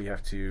 or if we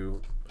have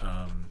to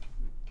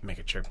make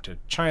a trip to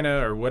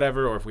China or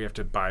whatever, or if we have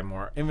to buy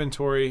more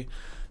inventory,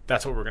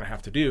 that's what we're going to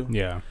have to do.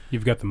 Yeah,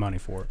 you've got the money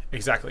for it.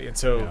 Exactly. And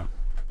so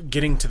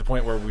getting to the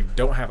point where we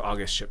don't have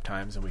August ship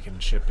times and we can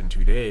ship in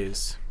 2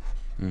 days,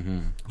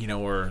 you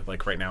know, or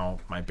like right now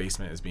my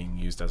basement is being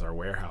used as our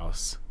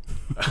warehouse.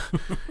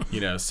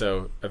 You know,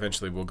 so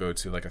eventually we'll go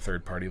to like a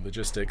third party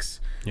logistics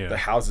that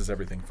houses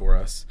everything for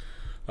us.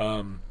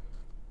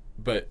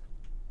 But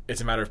it's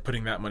a matter of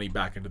putting that money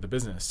back into the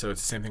business. So it's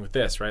the same thing with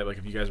this, right? Like,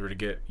 if you guys were to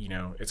get, you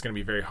know, it's going to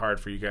be very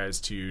hard for you guys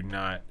to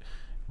not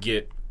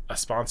get a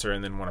sponsor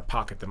and then want to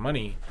pocket the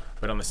money.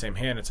 But on the same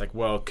hand, it's like,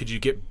 well, could you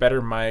get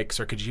better mics,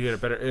 or could you get a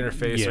better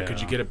interface, or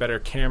could you get a better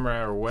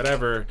camera or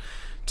whatever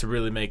to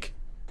really make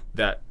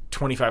that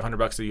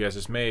 $2,500 that you guys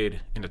just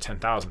made into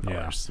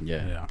 $10,000.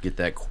 Yeah. Get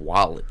that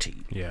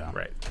quality. Yeah.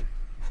 Right.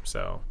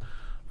 So,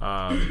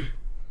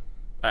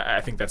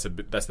 I think that's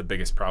the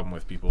biggest problem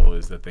with people,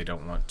 is that they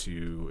don't want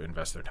to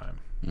invest their time.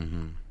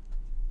 Mm-hmm.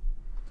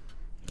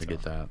 I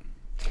get that.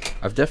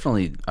 I've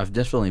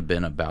definitely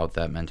been about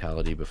that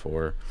mentality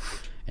before,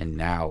 and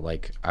now,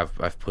 like,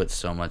 I've put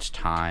so much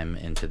time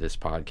into this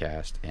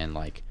podcast, and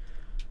like,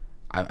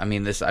 I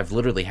mean, I've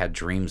literally had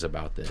dreams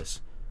about this.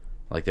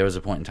 Like, there was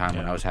a point in time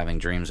when I was having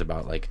dreams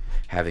about, like,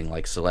 having,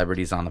 like,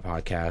 celebrities on the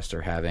podcast,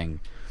 or having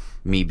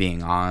me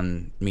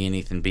and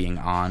Ethan being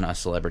on a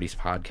celebrity's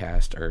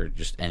podcast, or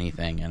just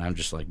anything. And I'm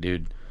just like,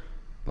 dude,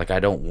 like,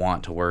 I don't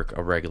want to work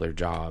a regular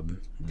job.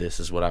 This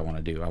is what I want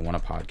to do. I want a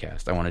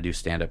podcast. I want to do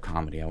stand-up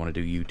comedy. I want to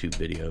do YouTube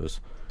videos.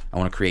 I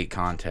want to create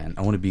content.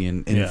 I want to be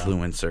an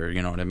influencer.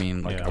 You know what I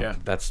mean?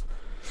 Like, that's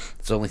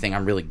the only thing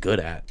I'm really good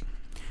at.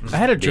 I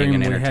had a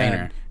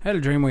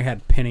dream we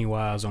had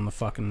Pennywise on the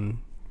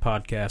fucking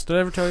podcast. Did I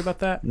ever tell you about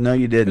that? No,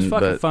 you didn't. It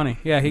was fucking funny.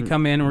 Yeah, he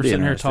come in and we're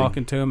sitting here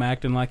talking to him,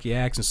 acting like he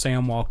acts, and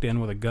Sam walked in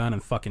with a gun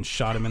and fucking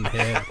shot him in the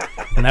head.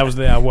 And that was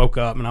I woke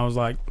up and I was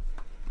like,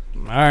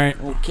 all right,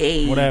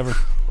 okay, whatever.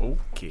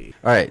 Okay.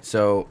 All right.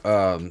 So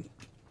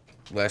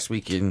last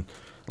week,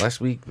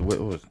 what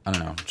was, I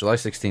don't know, July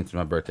 16th is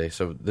my birthday.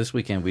 So this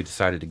weekend we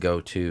decided to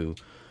go to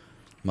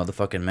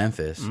motherfucking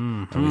Memphis,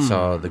 and we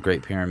saw the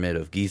Great Pyramid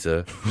of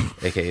Giza,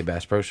 aka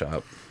Bass Pro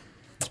Shop.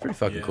 It's pretty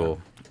fucking cool.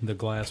 The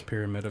Glass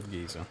Pyramid of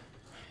Giza.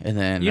 And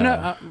then, you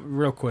know,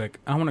 real quick,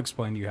 I want to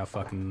explain to you how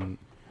fucking,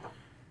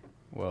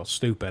 well,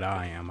 stupid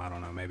I am. I don't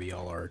know, maybe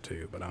y'all are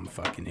too, but I'm a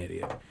fucking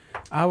idiot.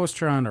 I was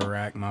trying to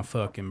rack my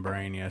fucking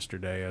brain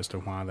yesterday as to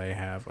why they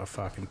have a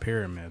fucking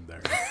pyramid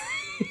there.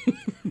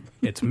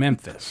 It's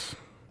Memphis.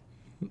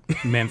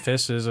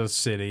 Memphis is a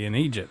city in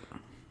Egypt.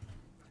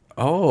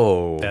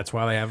 Oh. That's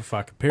why they have a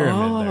fucking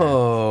pyramid there.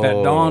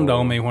 That dawned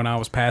on me when I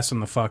was passing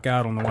the fuck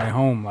out on the way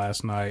home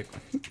last night.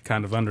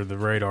 Kind of under the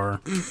radar.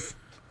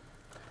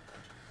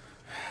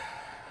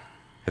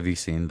 Have you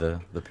seen the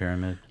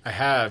pyramid? I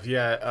have,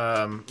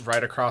 yeah.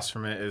 Right across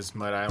from it is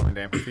Mud Island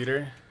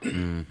Amphitheater.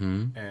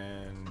 Mm-hmm.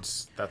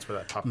 And that's where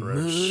that Papa Roach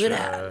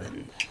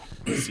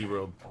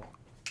SeaWorld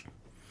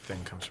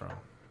thing comes from.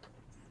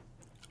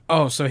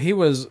 Oh, so he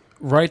was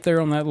right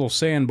there on that little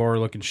sandbar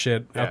looking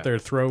shit out there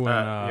throwing...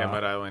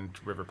 Mud Island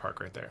River Park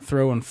right there.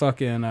 Throwing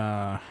fucking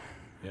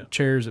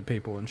chairs at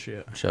people and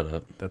shit. Shut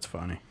up. That's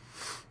funny.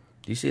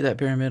 Do you see that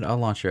pyramid? I'll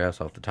launch your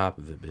ass off the top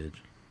of it, bitch.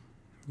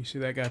 You see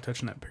that guy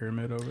touching that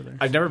pyramid over there?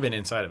 I've never been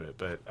inside of it,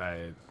 but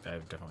I've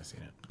definitely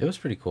seen it. It was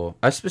pretty cool.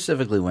 I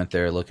specifically went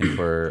there looking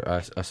for...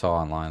 I saw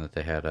online that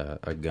they had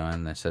a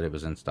gun. They said it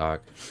was in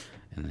stock,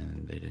 and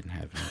then they didn't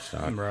have it in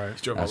stock. Right.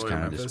 Did you all the way to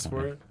Memphis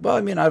for it? Well,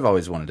 I mean, I've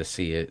always wanted to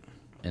see it,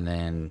 and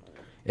then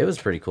it was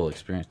a pretty cool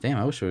experience. Damn,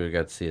 I wish we would have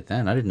got to see it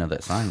then. I didn't know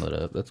that sign lit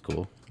up. That's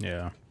cool.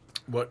 Yeah.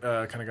 What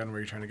kind of gun were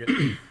you trying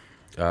to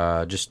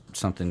get? Just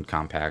something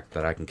compact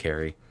that I can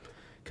carry,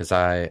 because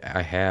I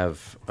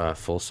have a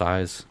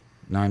full-size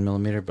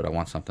 9mm, but I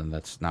want something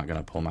that's not going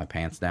to pull my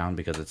pants down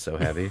because it's so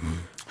heavy.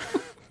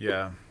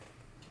 Yeah.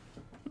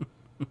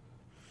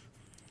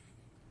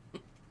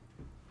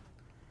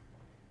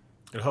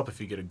 It'll help if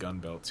you get a gun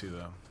belt too,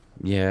 though.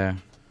 Yeah.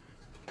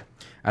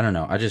 I don't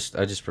know. I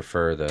just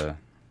prefer the,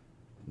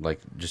 like,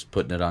 just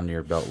putting it on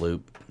your belt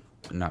loop,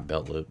 not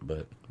belt loop,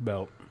 but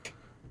Belt.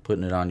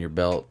 putting it on your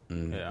belt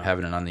and Yeah.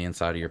 having it on the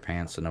inside of your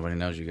pants so nobody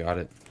knows you got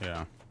it.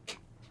 Yeah.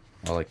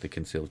 I like the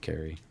concealed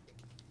carry.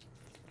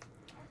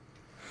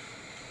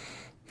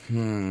 I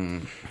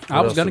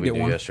What was else gonna did we get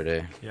do one.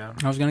 yesterday. Yeah.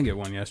 I was gonna get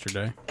one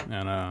yesterday,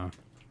 and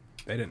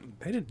they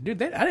didn't.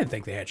 Dude, I didn't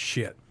think they had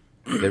shit.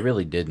 They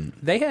really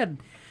didn't. They had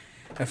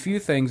a few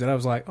things that I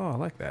was like, oh, I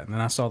like that, and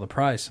then I saw the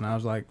price, and I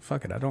was like,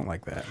 fuck it, I don't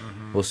like that.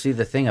 Well, see,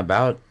 the thing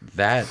about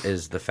that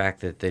is the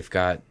fact that they've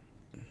got,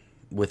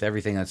 with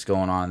everything that's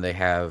going on, they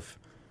have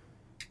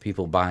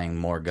people buying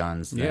more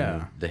guns than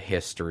Yeah. the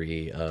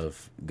history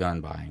of gun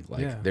buying.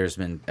 Like, Yeah. there's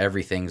been,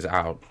 everything's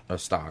out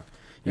of stock.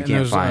 You And can't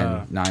there's,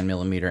 find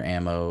 9mm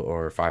ammo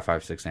or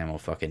 5.56 ammo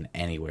fucking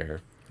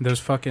anywhere. Those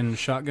fucking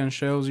shotgun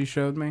shells you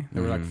showed me, they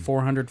were like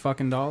 $400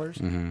 fucking dollars.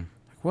 Mm-hmm. Like,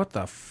 what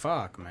the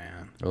fuck,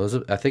 man?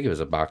 I think it was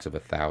a box of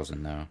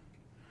 1,000 though.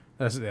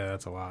 That's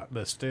a lot,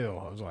 but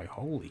still, I was like,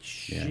 holy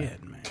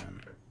shit,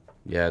 man.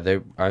 Yeah,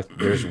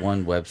 there's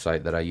one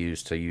website that I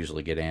use to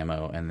usually get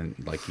ammo, and then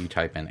like you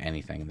type in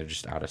anything, and they're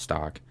just out of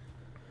stock.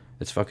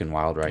 It's fucking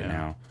wild right Yeah.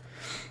 now.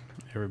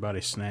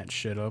 Everybody snatched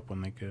shit up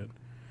when they could.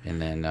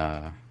 And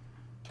then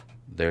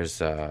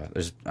there's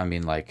I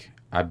mean, like,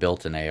 I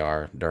built an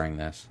AR during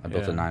this. I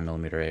built a Yeah.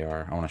 9mm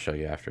AR. I want to show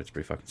you after. It's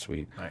pretty fucking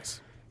sweet.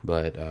 Nice.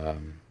 But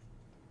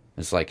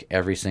it's like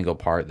every single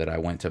part that I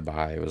went to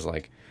buy, it was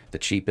like the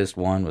cheapest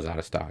one was out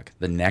of stock.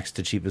 The next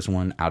to cheapest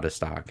one, out of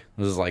stock.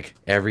 It was like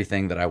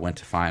everything that I went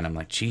to find. I'm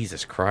like,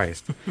 Jesus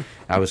Christ.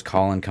 I was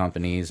calling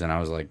companies, and I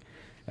was like,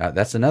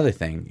 that's another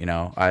thing. You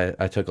know,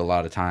 I took a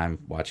lot of time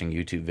watching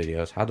YouTube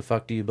videos. How the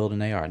fuck do you build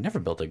an AR? I never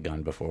built a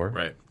gun before.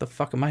 Right. What the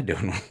fuck am I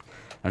doing?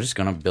 I'm just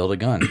going to build a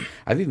gun.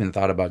 I've even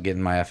thought about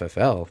getting my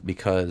FFL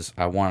because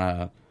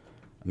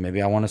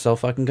maybe I want to sell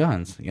fucking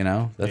guns, you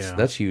know?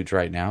 That's huge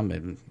right now.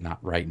 Maybe not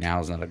right now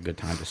is not a good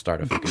time to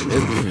start a fucking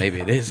business. Maybe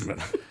it is, but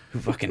who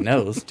fucking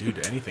knows?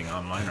 Dude, anything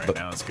online right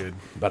now is good.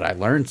 But I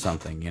learned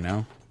something, you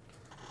know?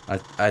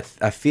 I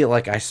feel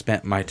like I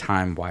spent my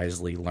time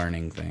wisely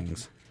learning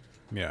things.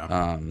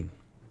 Yeah.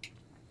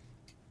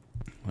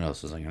 What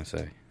else was I going to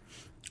say?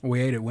 We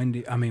ate at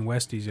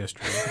Westie's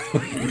yesterday.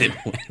 We did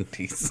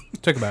Wendy's.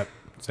 Took about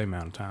the same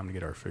amount of time to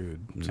get our food.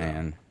 So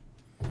Man,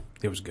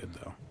 it was good,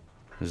 though.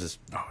 there's this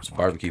It's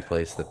barbecue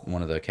place that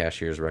one of the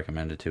cashiers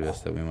recommended to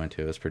us that we went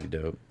to. It was pretty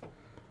dope. And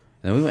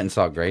then we went and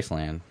saw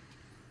Graceland.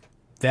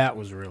 That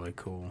was really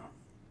cool.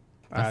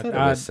 I thought it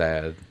was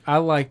sad. I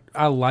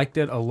liked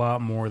it a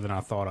lot more than I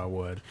thought I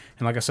would.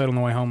 And like I said on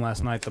the way home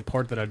last night, the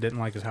part that I didn't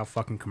like is how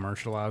fucking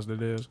commercialized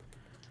it is.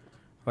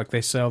 Like,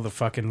 they sell the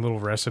fucking little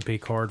recipe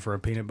card for a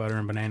peanut butter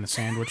and banana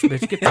sandwich.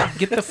 Bitch,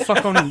 get the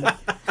fuck on.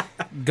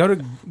 Go to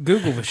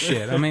Google the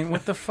shit. I mean,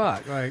 what the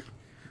fuck? Like,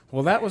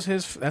 well,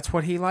 that's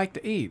what he liked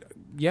to eat.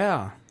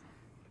 Yeah.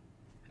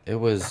 It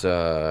was.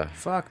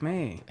 Fuck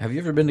me. Have you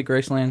ever been to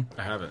Graceland?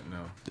 I haven't, no.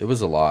 It was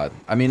a lot.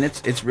 I mean,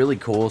 it's really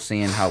cool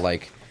seeing how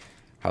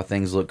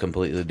things look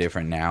completely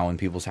different now in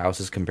people's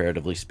houses,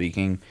 comparatively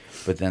speaking.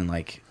 But then,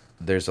 like,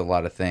 there's a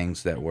lot of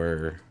things that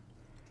were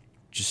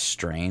just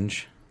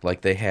strange.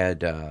 Like, they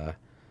had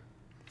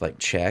like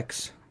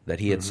checks that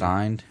he had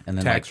signed, and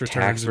then Tax like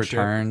returns tax and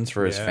returns shit.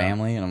 for his Yeah.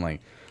 family, and I'm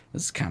like,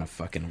 this is kind of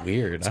fucking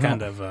weird. It's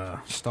kind of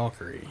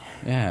stalkery.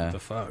 yeah. What the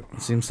fuck?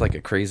 It seems like a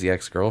crazy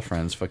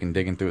ex-girlfriend's fucking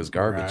digging through his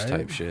garbage Right?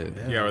 type shit.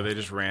 Yeah, or they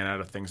just ran out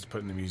of things to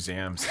put in the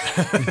museums.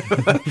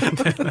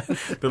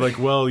 They're like,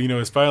 well, you know,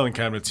 his filing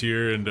cabinet's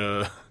here,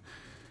 and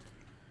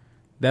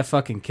That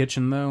fucking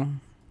kitchen, though.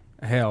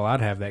 Hell,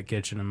 I'd have that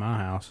kitchen in my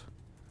house.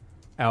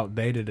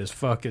 Outdated as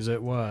fuck as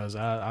it was,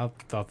 I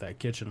thought that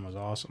kitchen was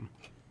awesome.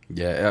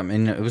 Yeah, I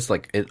mean, it was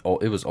like it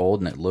was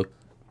old and it looked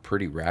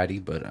pretty ratty,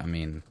 but I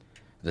mean,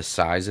 the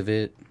size of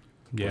it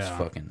was Yeah,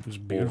 fucking it was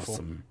beautiful.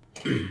 awesome.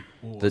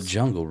 The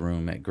jungle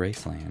room at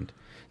Graceland.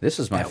 This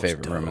is my That was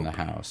favorite room in the dope.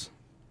 house.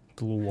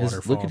 The little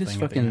waterfall Look at his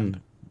thing at the end.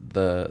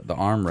 fucking the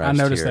armrest. I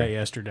noticed here. that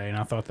yesterday, and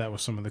I thought that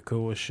was some of the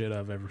coolest shit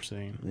I've ever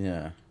seen.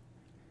 Yeah.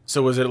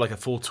 so was it like a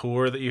full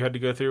tour that you had to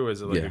go through?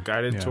 Was it like Yeah. a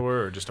guided Yeah.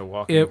 tour or just a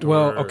walking tour?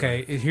 Well, or-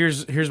 okay,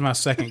 here's my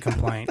second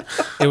complaint.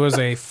 It was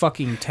a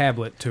fucking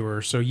tablet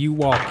tour, so you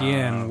walk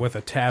in with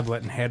a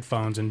tablet and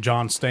headphones, and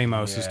John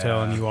Stamos is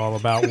telling you all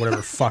about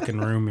whatever fucking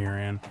room you're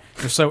in.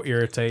 It was so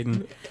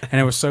irritating, and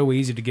it was so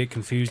easy to get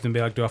confused and be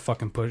like, do I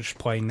fucking push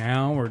play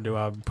now, or do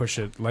I push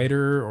it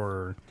later,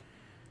 or...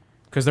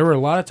 Because there were a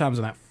lot of times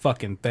in that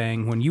fucking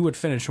thing when you would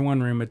finish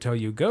one room, it'd tell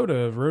you, go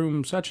to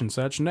room such and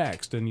such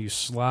next, and you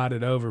slide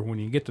it over when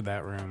you get to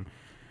that room.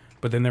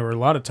 But then there were a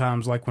lot of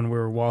times, like when we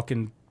were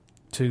walking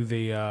to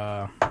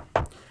the,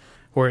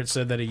 where it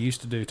said that he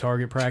used to do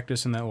target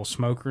practice in that little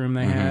smoke room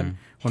they had,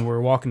 when we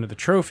were walking to the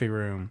trophy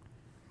room,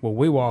 well,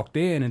 we walked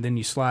in, and then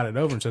you slide it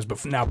over and says,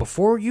 now,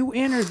 before you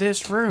enter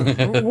this room,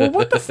 well,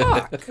 what the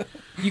fuck?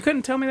 You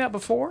couldn't tell me that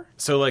before?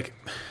 So, like,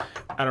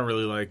 I don't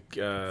really like...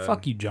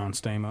 Fuck you, John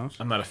Stamos.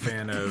 I'm not a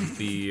fan of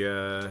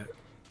the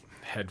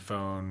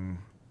headphone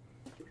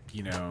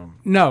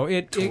No,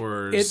 it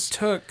tours.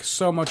 took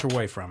so much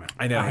away from it.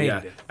 I know. I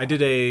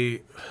hated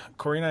it.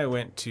 Corey and I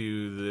went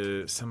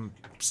to some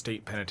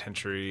state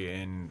penitentiary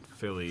in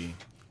Philly,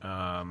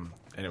 and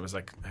it was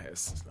like,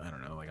 I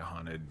don't know, like a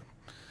haunted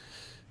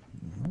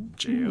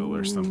jail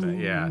or something.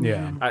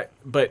 Yeah.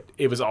 But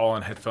it was all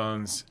on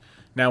headphones.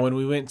 Now, when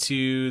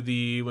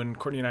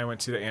Courtney and I went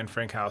to the Anne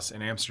Frank house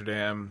in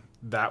Amsterdam,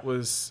 that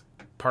was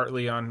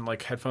partly on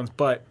like headphones,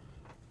 but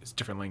it's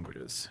different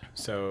languages.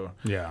 So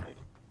Yeah.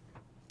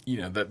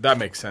 That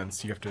makes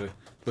sense. You have to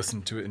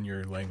listen to it in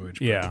your language.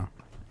 But Yeah.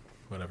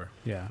 whatever.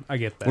 Yeah, I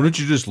get that. Why don't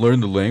you just learn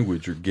the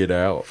language or get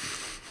out?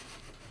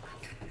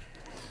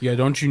 Yeah,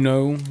 don't you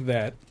know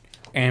that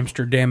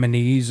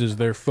Amsterdaminese is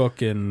their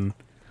fucking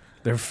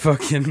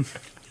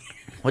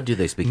What do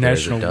they speak there?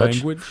 Is it national Dutch?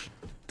 language?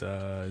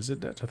 Is it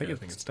Dutch? I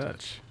think it's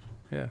Dutch.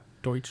 Yeah,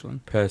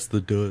 Deutschland. Pass the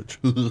Dutch.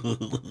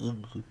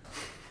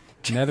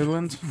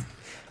 Netherlands?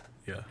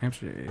 Yeah.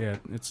 Yeah,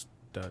 it's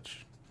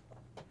Dutch.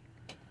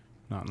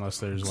 Not unless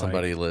there's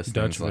Somebody like listening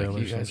Dutch like, Vale or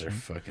you guys something. are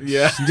fucking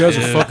Yeah. You guys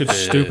are fucking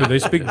stupid. They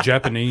speak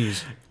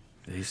Japanese.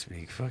 They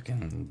speak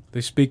fucking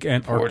They speak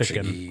Antarctican.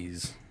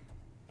 Portuguese.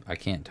 I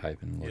can't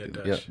type and look at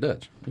Dutch. Yeah,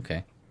 Dutch.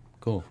 Okay.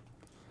 Cool.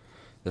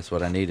 That's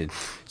what I needed.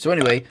 So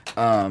anyway,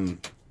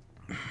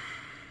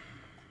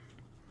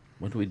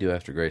 what did we do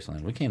after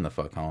Graceland? We came the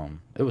fuck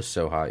home. It was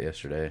so hot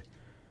yesterday.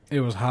 It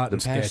was hot The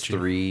and past sketchy.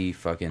 3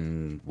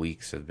 fucking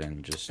weeks have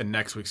been just... And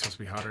next week's supposed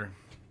to be hotter.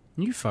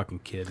 You fucking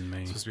kidding me?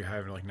 It's supposed to be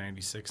higher, like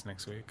 96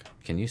 next week.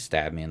 Can you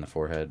stab me in the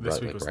forehead This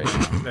right, week like was,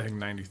 right now? I think,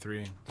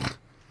 93.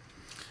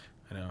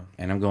 I know.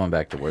 And I'm going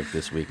back to work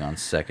this week on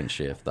second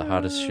shift. The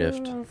hottest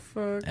shift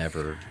fuck.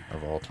 ever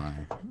of all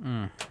time.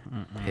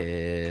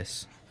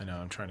 Piss. I know.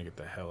 I'm trying to get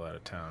the hell out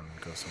of town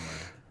and go somewhere.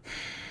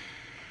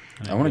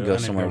 I want to go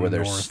need somewhere where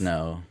there's north.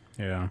 snow.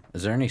 Yeah.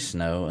 Is there any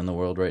snow in the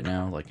world right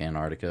now? Like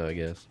Antarctica, I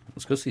guess.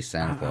 Let's go see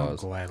Santa I'll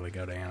Claus. gladly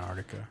go to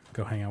Antarctica.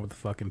 Go hang out with the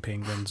fucking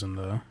penguins and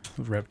the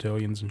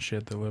reptilians and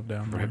shit that live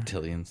down there.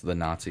 Reptilians, the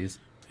Nazis.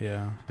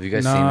 Yeah. Have you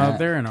guys no, seen that?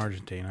 they're in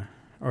Argentina.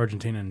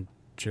 Argentina and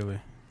Chile.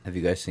 Have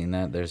you guys seen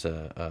that? There's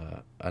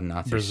a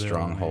Nazi Brazil,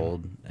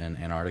 stronghold in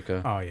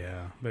Antarctica. Oh,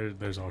 yeah.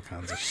 There's all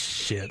kinds of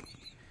shit.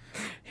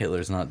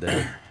 Hitler's not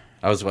dead.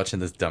 I was watching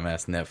this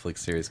dumbass Netflix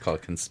series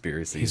called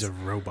Conspiracies. He's a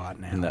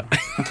robot now. No.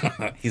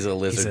 He's a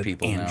lizard He's an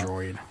people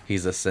android. now.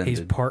 He's ascended.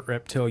 He's part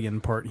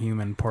reptilian, part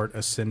human, part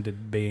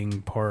ascended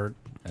being, part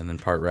and then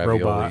part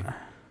ravioli. robot.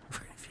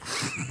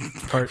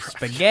 Part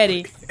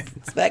spaghetti.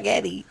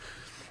 Spaghetti.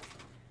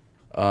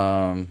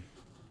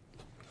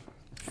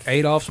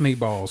 Adolf's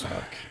meatballs.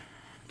 I'm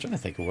trying to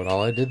think of what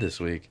all I did this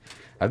week.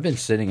 I've been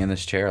sitting in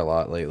this chair a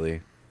lot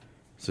lately.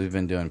 So we've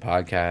been doing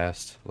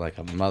podcasts like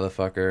a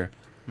motherfucker.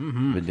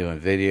 Been doing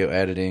video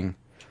editing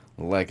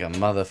like a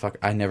motherfucker.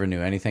 I never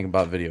knew anything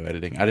about video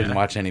editing. I didn't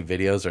watch any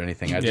videos or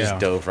anything. I just Yeah.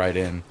 dove right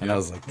in. And I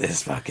was like,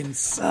 this fucking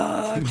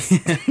sucks.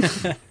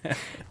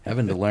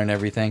 Having to learn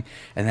everything.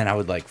 And then I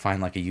would like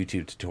find like a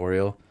YouTube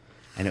tutorial.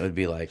 And it would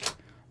be like,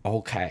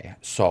 okay,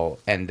 so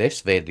in this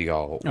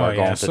video, we're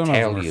going to some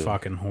tell of them you. are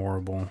fucking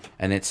horrible.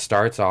 And it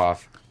starts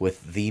off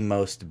with the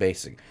most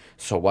basic.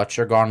 So what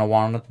you're going to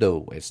want to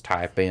do is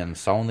type in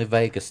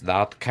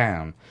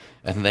SonyVegas.com,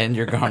 and then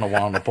you're going to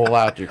want to pull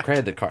out your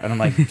credit card. And I'm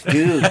like,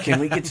 dude, can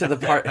we get to the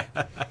part?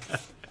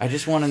 I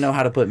just want to know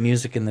how to put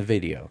music in the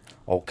video.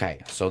 Okay,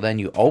 so then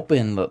you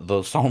open the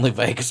Sony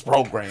Vegas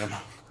program.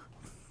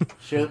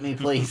 Shoot me,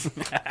 please.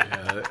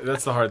 Yeah,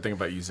 that's the hard thing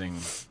about using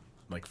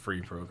like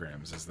free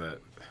programs is that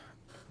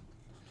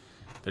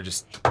they're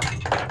just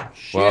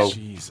Well-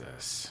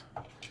 Jesus.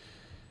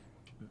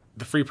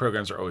 The free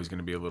programs are always going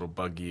to be a little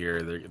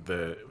buggier.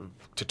 The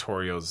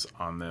tutorials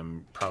on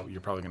them,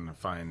 you're probably going to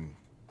find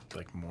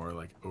like more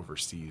like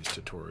overseas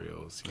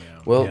tutorials. You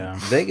know? Well, Yeah.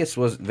 Vegas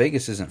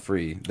isn't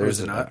free. is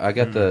it not? I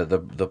got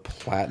the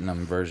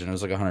platinum version. It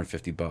was like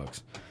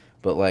 $150,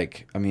 but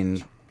like I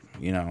mean,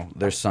 you know,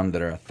 there's some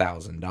that are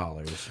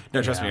 $1,000.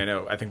 No, trust me, Yeah. I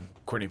know. I think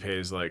Courtney probably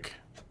pays like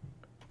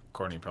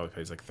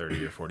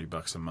 $30 or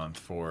 $40 a month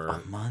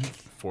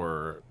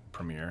for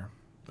Premiere,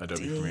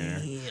 Adobe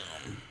Premiere.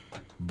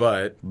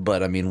 But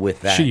But I mean,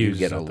 with that, She you uses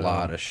get a it, though.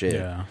 lot of shit,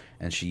 Yeah.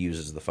 and she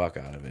uses the fuck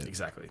out of it.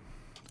 exactly.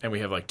 And we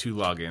have like 2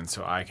 logins,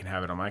 so I can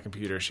have it on my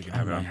computer, she can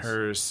have it on nice.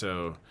 hers,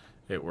 so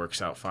it works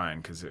out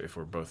fine because if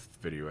we're both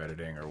video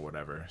editing or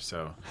whatever.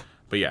 So,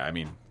 but yeah, I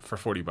mean, for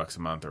 $40 a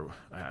month, or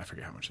I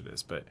forget how much it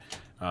is, but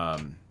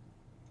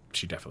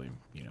she definitely,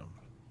 you know,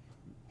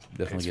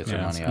 Definitely gets Yeah,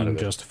 her Yeah, money you out can of it.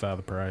 justify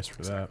the price for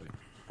exactly.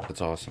 That's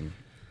awesome.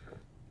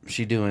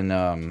 She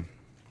doing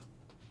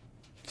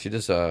she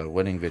does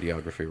wedding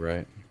videography,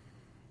 right?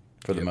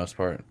 For the Yep. most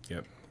part.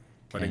 Yep.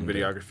 Wedding And,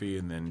 videography,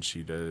 and then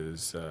she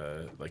does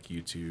like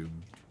YouTube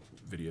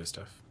video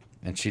stuff.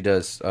 And she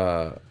does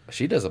a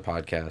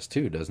podcast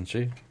too, doesn't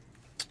she?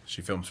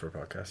 She films for a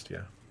podcast,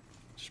 yeah.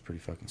 Which is pretty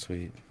fucking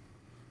sweet.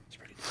 It's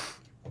pretty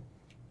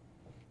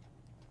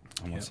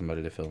I want Yep.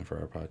 somebody to film for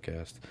our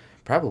podcast.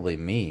 Probably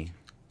me.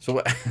 So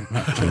what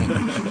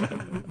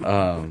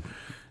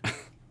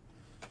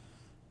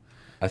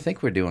I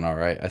think we're doing all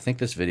right. I think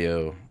this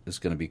video is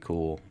going to be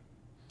cool.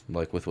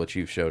 like with what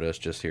you've showed us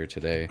just here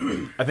today.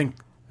 I think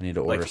I need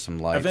to order some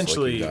lights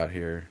eventually, like you got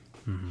here.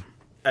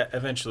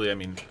 Eventually, I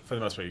mean, for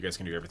the most part, you guys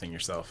can do everything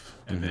yourself.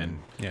 And then,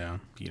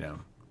 you know,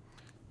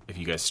 if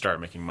you guys start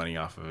making money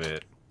off of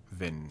it,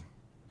 then,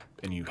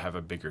 and you have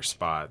a bigger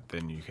spot,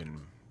 then you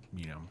can,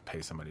 you know, pay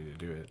somebody to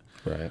do it.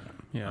 Right.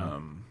 Yeah.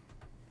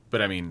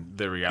 But I mean,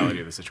 the reality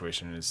of the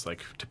situation is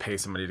like to pay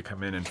somebody to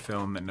come in and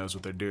film that knows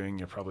what they're doing,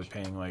 you're probably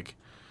paying like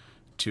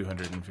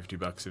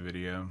 $250 a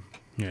video.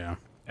 Yeah.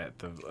 At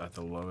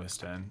the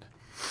lowest end.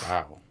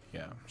 Wow.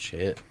 Yeah.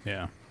 Shit.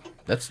 Yeah.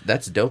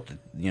 That's dope.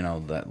 You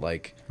know that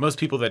like most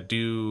people that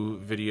do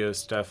video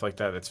stuff like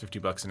that, that's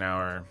 $50 an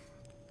hour,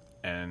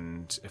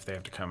 and if they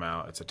have to come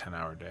out, it's a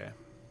 10-hour day.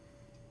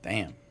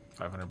 Damn.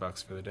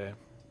 $500 for the day.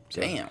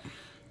 So Damn.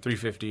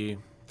 $350,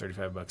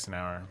 $35 an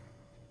hour.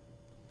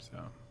 So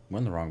we're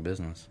in the wrong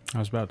business. I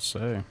was about to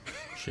say,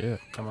 shit.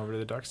 Come over to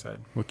the dark side.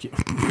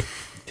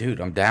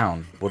 Dude, I'm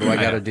down. What do I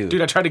gotta do?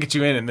 Dude, I tried to get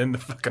you in, and then the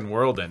fucking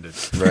world ended.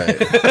 Right.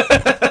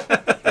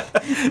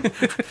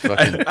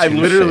 I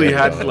literally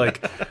had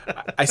like,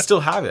 I still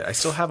have it. I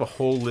still have a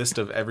whole list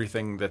of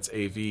everything that's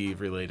AV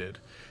related,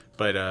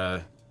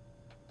 but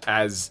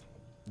as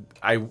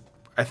I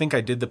think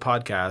I did the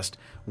podcast,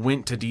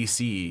 went to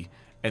DC,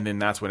 and then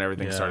that's when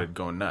everything started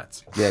going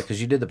nuts. Yeah,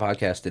 because you did the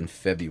podcast in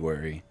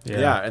February.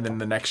 Yeah, and then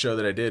the next show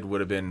that I did would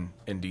have been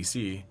in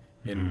DC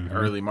in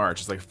early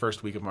March. It's like the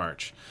first week of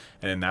March,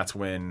 and then that's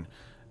when,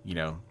 you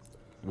know,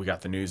 we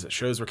got the news that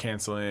shows were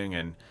canceling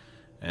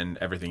and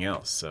everything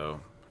else.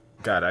 So,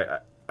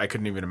 God, I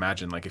couldn't even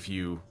imagine like if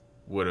you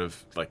would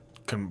have like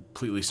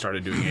completely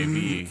started doing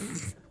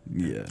AV.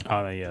 Yeah.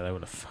 Oh yeah, that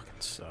would have fucking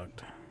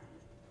sucked.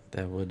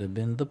 That would have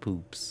been the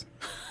poops.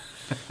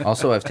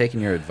 Also, I've taken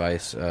your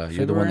advice.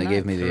 You're the one that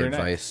gave me the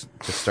advice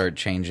to start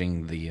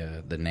changing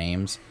the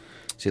names.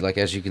 See, like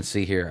as you can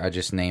see here, I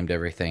just named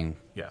everything.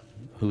 Yeah.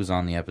 Who's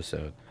on the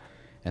episode,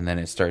 and then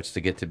it starts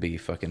to get to be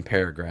fucking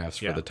paragraphs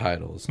for the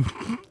titles.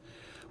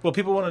 Well,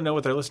 people want to know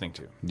what they're listening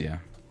to. Yeah.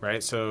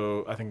 Right.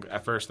 So I think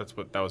at first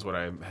that was what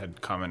I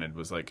had commented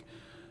was like,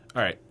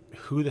 all right,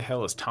 who the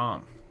hell is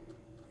Tom?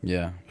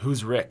 Yeah.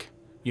 Who's Rick?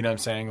 You know what I'm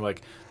saying?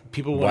 Like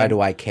people. Why do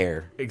I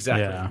care?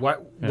 Exactly. Yeah.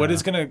 What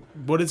is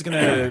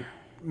gonna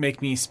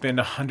make me spend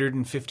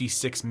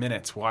 156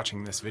 minutes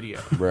watching this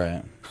video?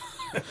 Right.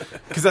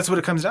 Because that's what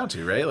it comes down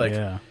to, right? Like,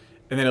 yeah.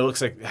 And then it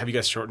looks like, have you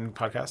guys shortened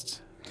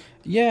podcasts?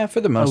 Yeah, for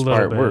the most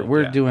part, bit,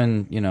 we're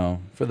doing, you know,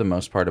 for the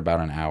most part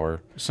about an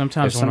hour.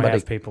 Sometimes when we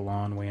have people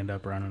on, we end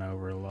up running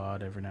over a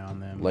lot every now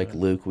and then. Like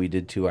Luke, we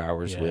did 2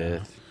 hours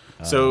with.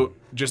 So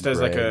just as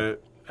Greg. like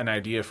an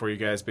idea for you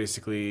guys,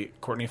 basically,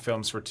 Courtney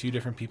films for 2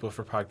 different people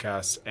for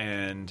podcasts,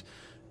 and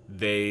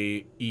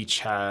they each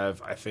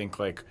have, I think,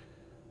 like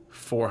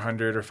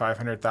 400 or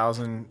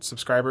 500,000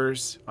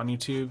 subscribers on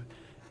YouTube,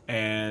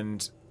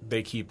 and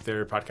they keep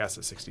their podcast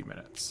at 60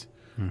 minutes.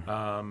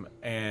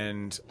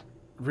 And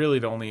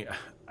really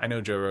I know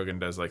Joe Rogan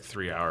does like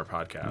 3-hour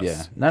podcasts.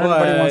 Yeah. Not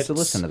everybody wants to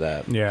listen to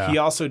that. Yeah. He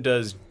also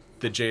does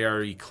the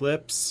JRE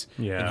clips.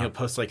 Yeah. And he'll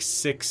post like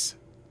 6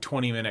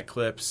 20-minute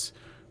clips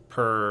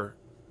per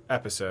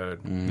episode.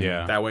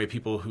 Yeah. That way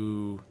people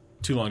who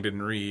too long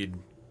didn't read,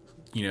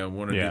 you know,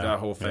 want to do that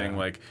whole thing.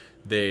 Like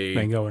they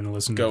go in and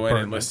listen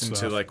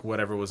to like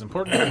whatever was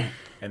important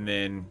and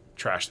then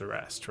trash the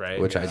rest, right?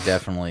 Which I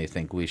definitely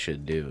think we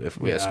should do,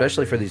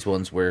 especially for these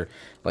ones where,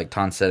 like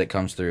Ton said, it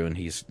comes through and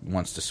he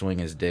wants to swing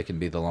his dick and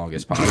be the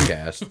longest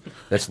podcast.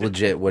 That's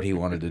legit what he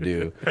wanted to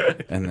do,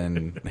 and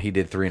then he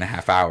did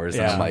 3.5 hours.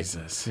 And I'm like,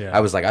 I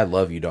was like, I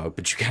love you, dog,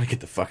 but you gotta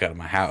get the fuck out of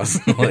my house.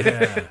 Like,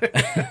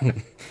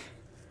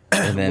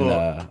 and then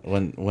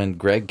when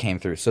Greg came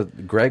through, so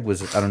Greg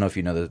was, I don't know if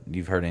you know that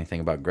you've heard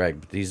anything about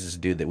Greg, but he's this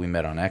dude that we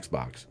met on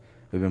Xbox.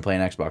 We've been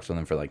playing Xbox with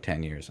him for like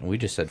 10 years. And we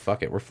just said,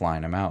 fuck it, we're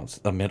flying him out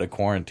amid a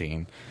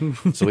quarantine.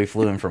 So we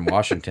flew him from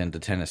Washington to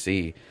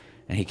Tennessee.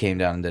 And he came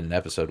down and did an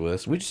episode with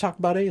us. We just talked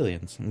about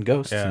aliens and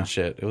ghosts and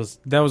shit.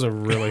 That was a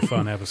really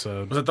fun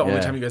episode. Was that the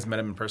only time you guys met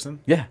him in person?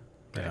 Yeah.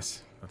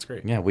 Nice. That's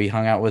great. Yeah, we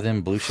hung out with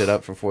him, blew shit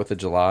up for 4th of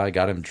July,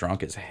 got him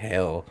drunk as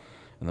hell.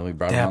 And then we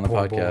brought him on the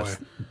podcast.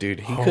 Boy.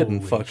 Dude, he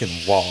couldn't fucking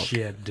walk.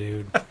 Shit,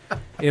 dude.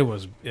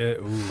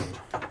 Ooh.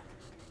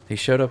 He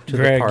showed up to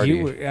Greg, the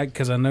party.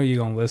 Because I know you're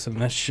going to listen to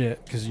this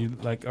shit because you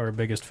like our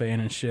biggest fan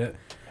and shit.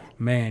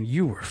 Man,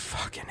 you were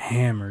fucking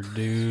hammered,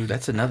 dude.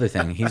 That's another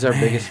thing. He's our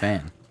biggest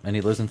fan. And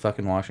he lives in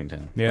fucking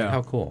Washington. Yeah. Like,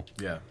 how cool.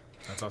 Yeah,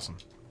 that's awesome.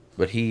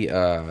 But he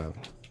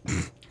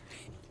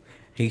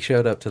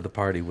showed up to the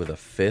party with a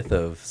 5th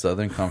of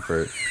Southern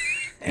Comfort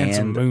and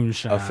some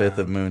moonshine. A 5th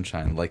of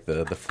moonshine, like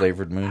the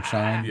flavored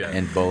moonshine. Yeah.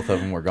 And both of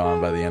them were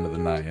gone by the end of the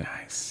night.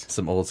 Nice.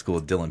 Some old school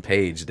Dylan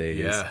Page days.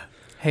 Yeah.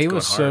 He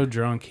was so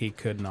drunk he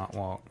could not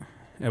walk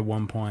at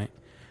one point.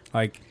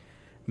 Like,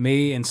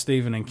 me and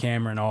Steven and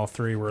Cameron, all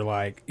 3 were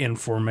like in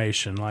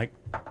formation, like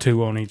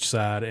 2 on each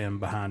side and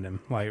behind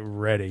him, like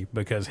ready,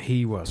 because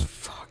he was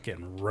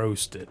fucking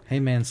roasted. Hey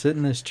man, sit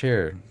in this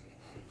chair.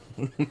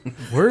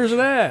 Where's it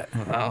at?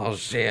 Oh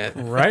shit.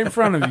 Right in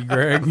front of you,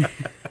 Greg.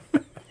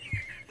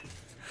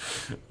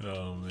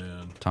 Oh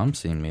man. Tom's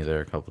seen me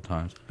there a couple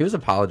times. He was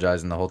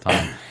apologizing the whole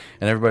time,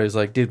 and everybody was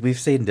like, "Dude, we've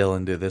seen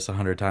Dylan do this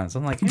 100 times."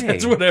 I'm like, "Hey,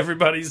 That's what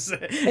everybody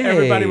said. Hey.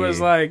 Everybody was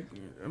like,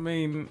 I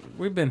mean,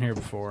 we've been here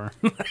before.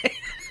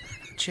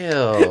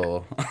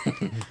 chill."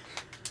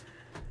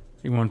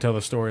 You want to tell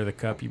the story of the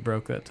cup you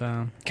broke that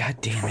time? God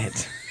damn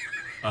it!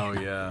 Oh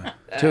yeah.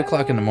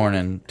 2:00 in the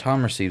morning,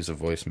 Tom receives a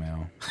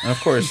voicemail, and of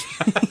course,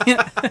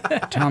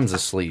 Tom's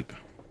asleep.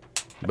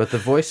 But the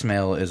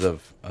voicemail is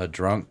of a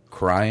drunk,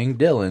 crying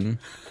Dylan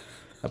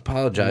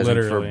apologizing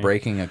Literally. for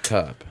breaking a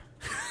cup.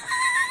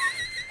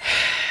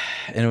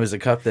 And it was a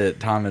cup that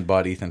Tom had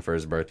bought Ethan for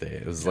his birthday.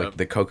 It was like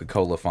the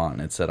Coca-Cola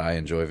font. It said, "I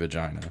enjoy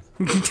vagina."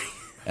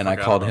 And I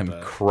called him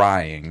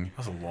crying.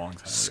 That was a long time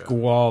ago.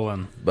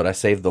 Squalling. But I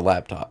saved the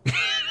laptop.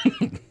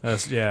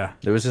 Yeah.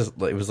 There was just,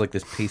 it was like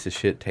this piece of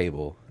shit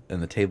table,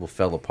 and the table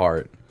fell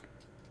apart.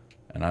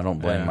 And I don't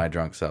blame my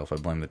drunk self. I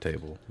blame the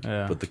table.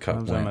 Yeah. But the cup I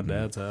was went. at my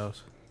dad's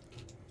house.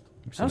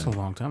 That was a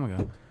long time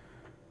ago. It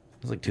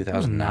was like That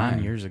was 2009.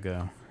 9 years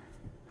ago.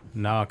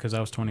 No, because I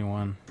was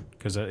 21.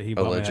 Because he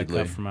bought Allegedly.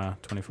 me that cup for my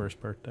 21st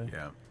birthday.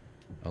 Yeah.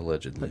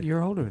 Allegedly. But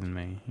you're older than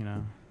me, you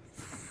know.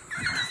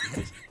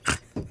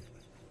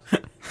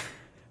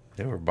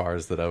 There were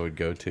bars that I would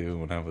go to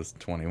when I was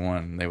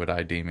 21. They would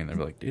ID me, and they'd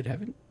be like, "Dude,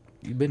 haven't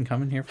you been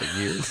coming here for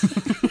years?"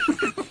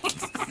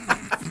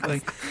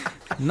 Like,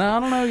 no, I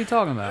don't know what you're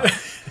talking about.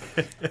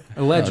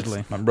 Allegedly. No,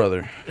 it's my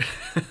brother.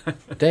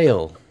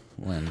 Dale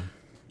Lynn.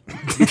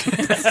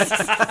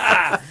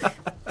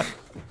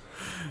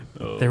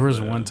 There was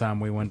one time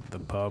we went to the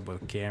pub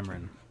with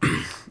Cameron,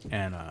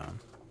 and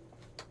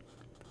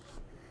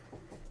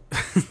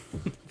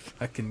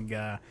fucking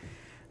guy,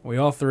 we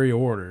all three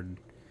ordered,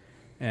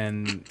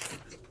 and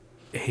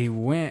he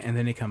went, and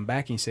then he come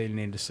back and he said he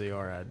needed to see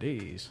our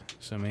IDs.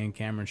 So me and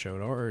Cameron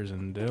showed ours,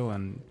 and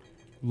Dylan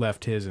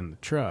left his in the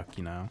truck,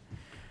 you know.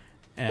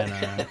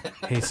 And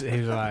he was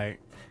like,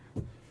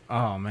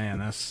 "Oh man,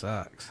 that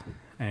sucks,"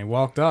 and he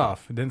walked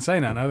off. Didn't say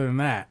nothing other than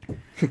that.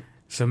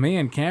 So me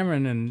and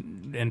Cameron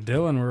and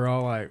Dylan were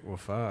all like, "Well,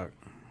 fuck,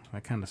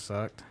 that kind of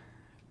sucked."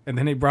 And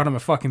then he brought him a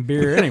fucking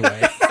beer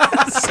anyway.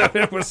 So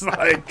it was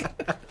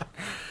like,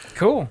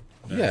 cool.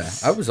 Yeah,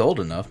 I was old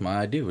enough. My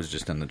ID was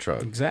just in the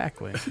truck.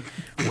 Exactly.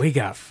 We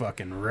got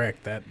fucking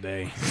wrecked that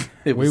day.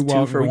 It was We 2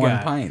 walked- for we 1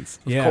 got- pints.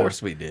 Of yeah.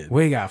 course we did.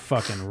 We got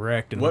fucking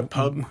wrecked. And What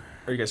pub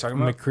are you guys talking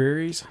about?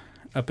 McCreary's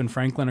up in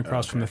Franklin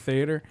across from the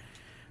theater.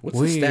 What's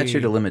the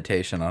statute of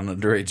limitation on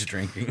underage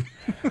drinking?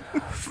 I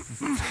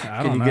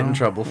Can don't you know. get in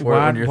trouble for it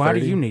when you're Why 30?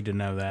 do you need to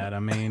know that? I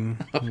mean,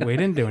 we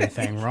didn't do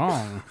anything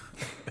wrong.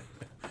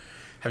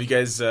 Have you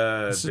guys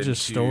This been is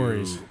just to,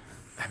 stories.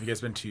 Have you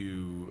guys been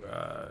to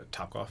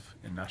Topgolf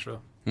in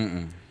Nashville?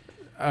 Mm-mm.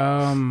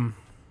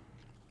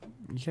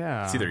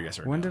 Yeah. It's either yes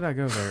or when no. did I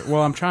go there?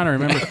 Well, I'm trying to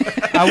remember.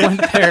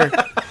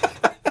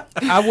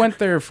 I went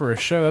there for a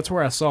show. That's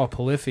where I saw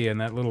Polyphia in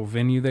that little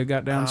venue they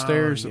got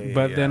downstairs. yeah,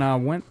 but yeah. then I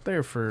went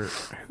there for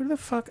who the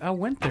fuck? I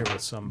went there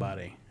with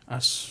somebody. I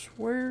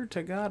swear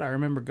to God, I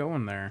remember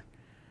going there.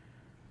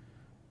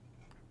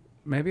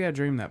 Maybe I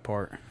dreamed that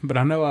part, but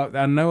I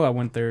know I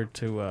went there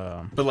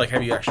to. But like,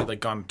 have you actually like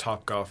gone to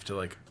Topgolf to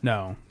like?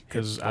 No,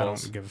 because I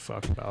balls. don't give a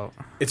fuck about.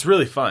 It's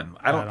really fun.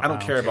 I don't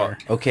don't care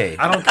about. Okay.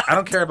 I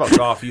don't care about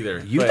golf either.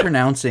 You but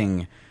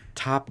pronouncing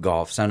Top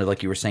Golf sounded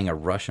like you were saying a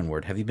Russian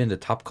word. Have you been to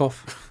Top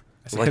Golf?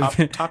 I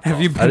said Top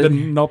Have you Golf. I been to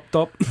didn't- Nop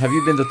Top? Have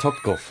you been to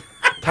Top Golf?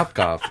 Top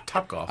Golf.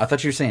 Top Golf. I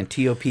thought you were saying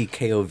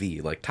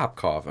TOPKOV, like Top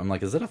Golf. I'm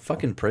like, is it a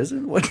fucking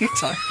prison? What are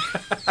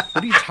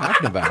you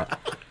talking about?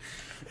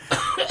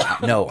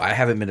 No, I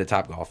haven't been to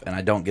Top Golf, and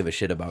I don't give a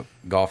shit about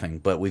golfing.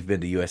 But we've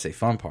been to USA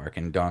Fun Park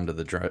and gone to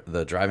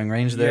the driving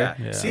range there.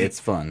 Yeah. See, it's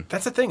fun.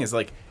 That's the thing is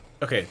like,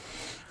 okay,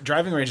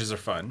 driving ranges are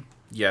fun,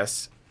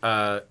 yes,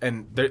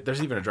 and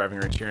there's even a driving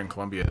range here in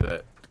Columbia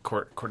that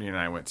Courtney and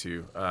I went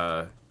to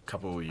a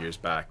couple of years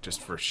back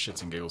just for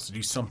shits and giggles to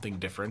do something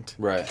different.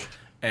 Right.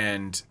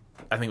 And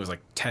I think it was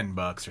like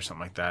 $10 or something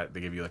like that. They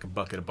give you like a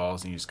bucket of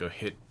balls and you just go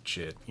hit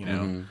shit, you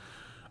know.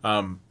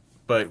 Mm-hmm.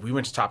 But we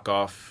went to Top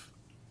Golf.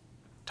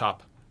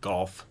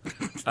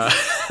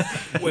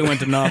 We went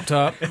to Nop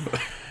Top.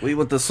 We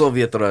went to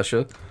Soviet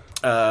Russia.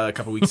 A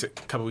couple weeks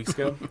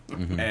ago,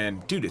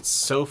 and dude, it's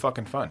so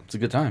fucking fun. It's a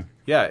good time.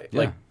 Yeah,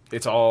 like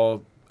it's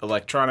all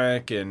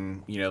electronic,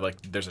 and you know,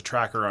 like there's a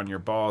tracker on your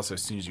ball, so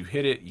as soon as you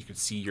hit it, you can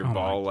see your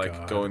ball like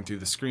God. going through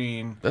the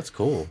screen. That's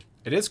cool.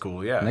 It is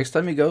cool, yeah. Next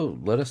time you go,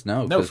 let us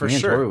know. No, 'cause for me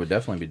and sure. Tori would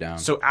definitely be down.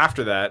 So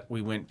after that,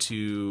 we went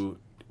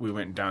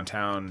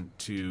downtown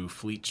to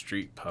Fleet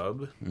Street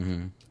Pub,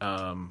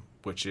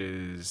 which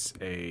is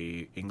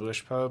a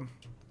English pub.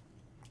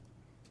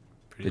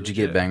 Pretty Did you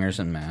get legit. bangers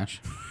and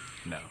mash?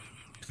 No,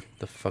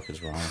 The fuck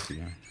is wrong with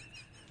you?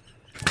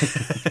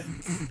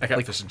 I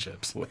got fish and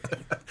chips.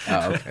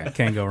 Oh, okay.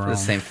 Can't go wrong. The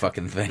same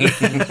fucking thing.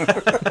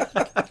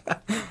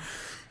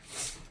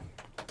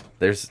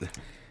 There's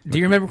Do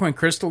you remember when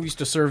Crystal used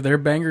to serve their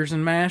bangers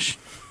and mash?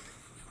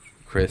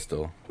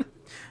 Crystal.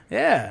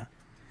 Yeah.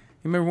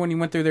 You remember when you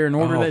went through there and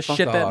ordered Oh, that fuck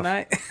shit that off.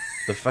 night?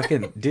 The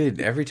fucking dude.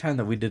 Every time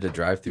that we did a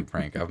drive-through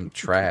prank, I'm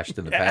trashed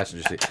in the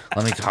passenger seat.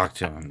 Let me talk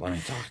to him.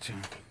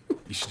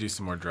 You should do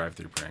some more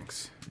drive-through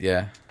pranks.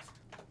 Yeah.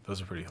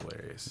 Those are pretty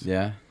hilarious.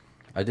 Yeah.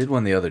 I did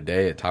one the other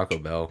day at Taco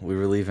Bell. We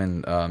were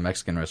leaving a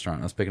Mexican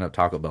restaurant. I was picking up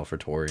Taco Bell for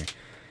Tori.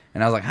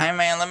 And I was like, hey,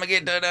 man, let me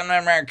get to them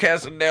there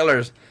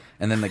quesadillas.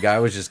 And then the guy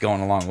was just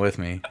going along with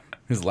me.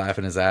 He was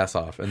laughing his ass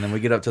off. And then we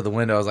get up to the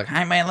window. I was like,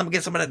 hey, man, let me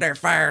get some of that there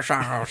fire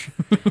sauce.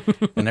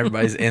 And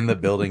everybody's in the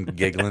building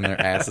giggling their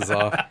asses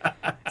off.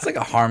 It's like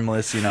a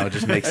harmless,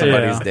 just make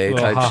somebody's day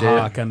type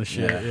shit. Kind of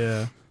shit,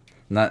 yeah.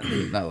 Not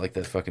like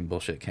that fucking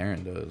bullshit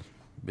Karen does,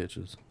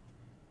 bitches.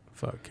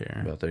 Fuck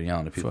Karen. About there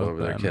yelling at people Fuck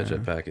over their that, ketchup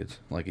man. packets,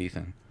 like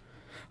Ethan.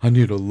 I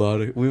need a lot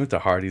of... We went to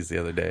Hardee's the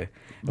other day.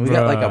 And we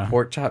got like a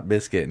pork chop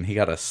biscuit, and he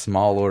got a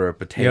small order of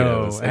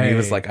potatoes. And he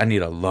was like, I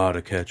need a lot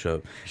of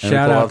ketchup. And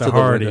Shout out to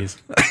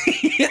Hardee's.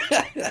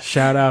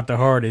 Shout out to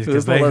Hardee's,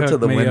 because they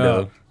hooked me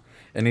up.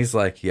 And he's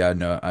like, yeah,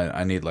 no,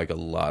 I need like a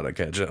lot of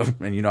ketchup.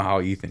 And you know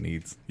how Ethan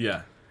eats.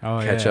 Yeah. Oh,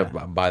 ketchup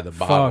by the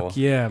bottle. Fuck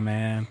yeah,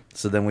 man.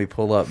 So then we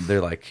pull up.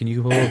 They're like, can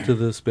you pull up to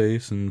the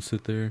space and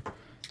sit there?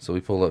 So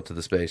we pull up to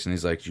the space, and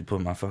he's like, did you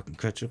put my fucking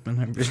ketchup in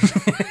there, bitch?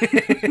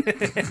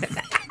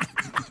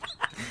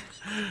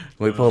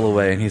 We pull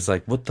away, and he's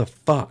like, what the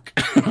fuck?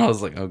 I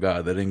was like, oh,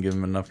 God, they didn't give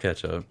him enough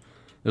ketchup.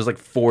 There's like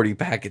 40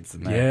 packets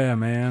in there. Yeah,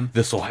 man.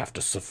 This will have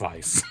to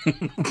suffice.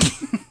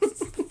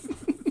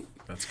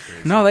 That's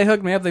crazy. No, they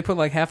hooked me up. They put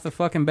like half the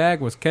fucking bag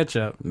was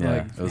ketchup. Yeah,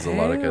 like, it was a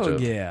lot of hell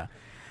ketchup. Yeah.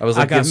 I was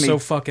like, I got give me... so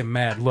fucking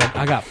mad. Look,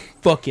 I got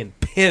fucking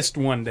pissed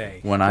one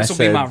day. When I This will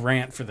said- be my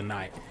rant for the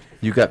night.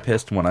 You got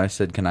pissed when I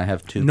said, can I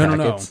have two No,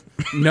 packets?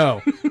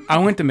 no. I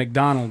went to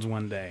McDonald's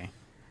one day,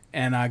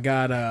 and I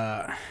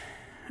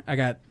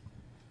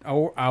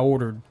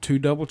ordered 2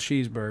 double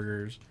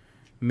cheeseburgers,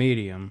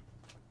 medium,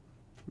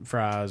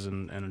 fries,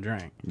 and a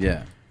drink.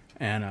 Yeah.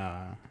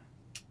 And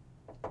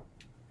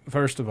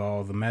first of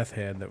all, the meth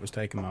head that was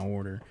taking my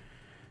order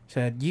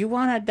said, you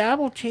want a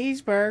double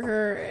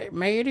cheeseburger,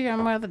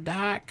 medium with a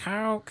Diet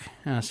Coke?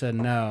 And I said,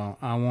 no,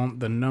 I want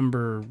the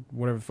number,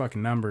 whatever the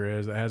fucking number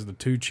is, that has the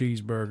 2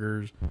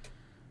 cheeseburgers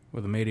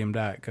with a medium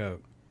Diet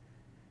Coke.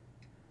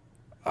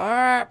 All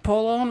right,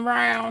 pull on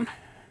round.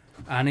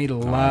 I need a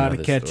lot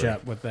of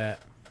ketchup with that.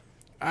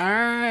 All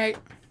right.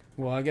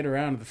 Well, I get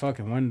around to the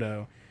fucking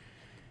window.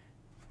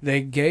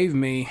 They gave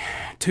me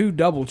 2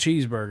 double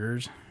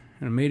cheeseburgers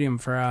and a medium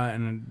fry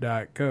and a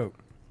Diet Coke.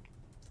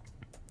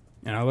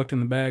 And I looked in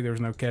the bag, there was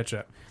no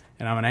ketchup.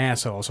 And I'm an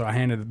asshole, so I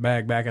handed the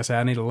bag back. I said,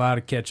 I need a lot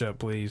of ketchup,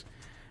 please.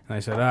 And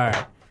they said, all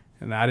right.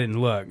 And I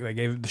didn't look. They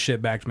gave the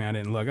shit back to me. I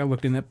didn't look. I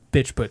looked in, that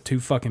bitch put 2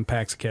 fucking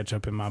packs of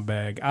ketchup in my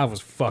bag. I was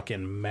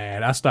fucking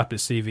mad. I stopped at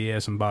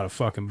CVS and bought a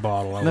fucking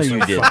bottle. I was No,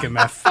 you didn't. fucking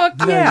mad. Fuck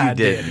No, yeah, you I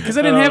did. didn't. Because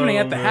I didn't have any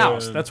at the Oh,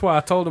 house. man. That's why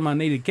I told them I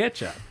needed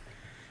ketchup.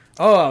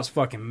 Oh, I was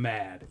fucking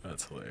mad.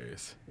 That's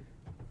hilarious.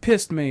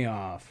 Pissed me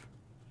off.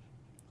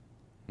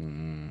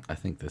 I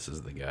think this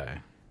is the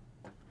guy.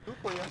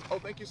 Oh,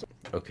 thank you so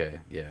Okay,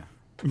 yeah.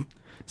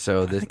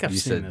 So this, think I've you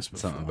seen said this before.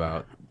 something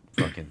about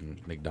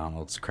fucking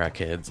McDonald's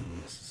crackheads,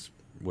 and this is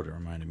what it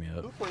reminded me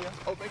of. for you.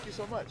 Oh, thank you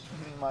so much.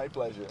 My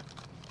pleasure.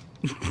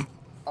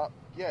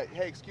 Yeah,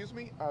 hey, excuse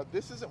me.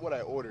 This isn't what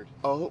I ordered.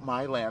 Oh,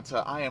 my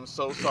Lanta. I am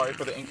so sorry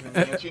for the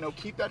inconvenience.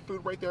 Keep that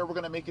food right there. We're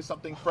going to make you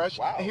something fresh.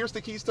 Wow. And here's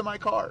the keys to my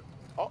car.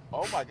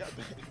 Oh my God.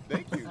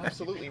 Thank you.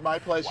 Absolutely. My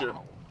pleasure.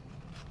 Wow.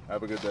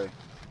 Have a good day.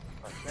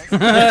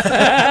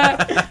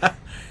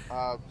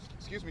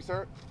 Excuse me,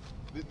 sir.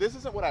 This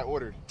isn't what I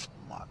ordered. Oh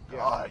my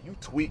God, you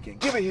tweaking.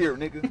 Give it here,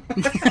 nigga.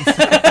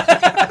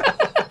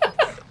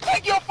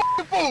 Take your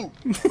fucking food.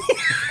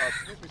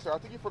 Excuse me, sir. I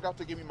think you forgot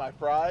to give me my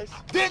fries.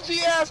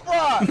 Dingy ass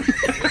fries.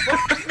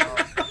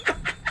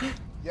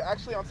 Yeah,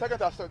 actually, on second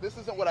thought, sir, this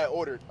isn't what I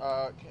ordered.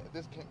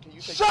 Can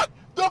you take... Shut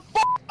the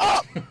fuck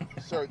up,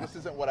 sir. This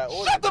isn't what I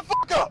ordered. Shut the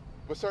fuck up.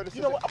 But sir, this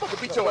is... What? I'm about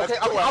to beat your ass. Okay,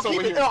 I'll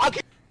keep it.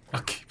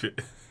 I'll keep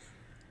it.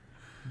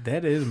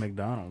 That is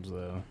McDonald's,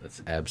 though.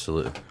 That's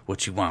absolute.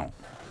 What you want?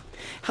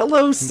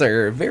 Hello,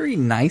 sir. Very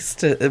nice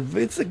to.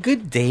 It's a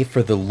good day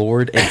for the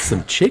Lord and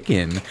some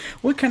chicken.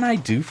 What can I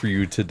do for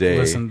you today?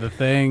 Listen, the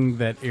thing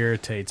that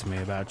irritates me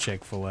about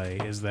Chick-fil-A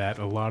is that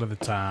a lot of the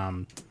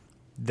time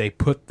they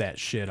put that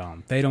shit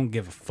on. They don't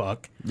give a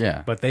fuck.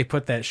 Yeah. But they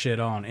put that shit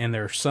on, and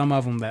there are some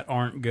of them that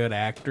aren't good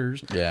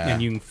actors. Yeah.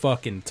 And you can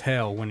fucking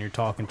tell when you're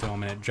talking to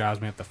them, and it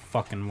drives me up the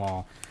fucking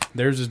wall.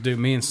 There's this dude,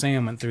 me and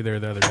Sam went through there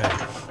the other day,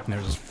 and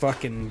there's this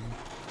fucking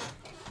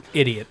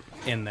idiot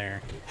in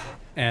there.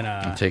 And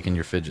I'm taking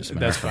your fidget spinner.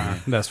 that's fine.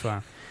 That's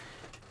fine.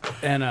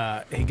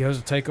 And he goes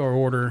to take our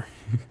order,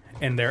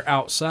 and they're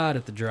outside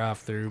at the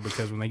drive-thru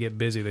because when they get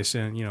busy, they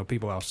send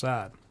people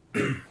outside.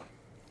 And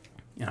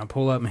I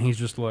pull up, and he's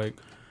just like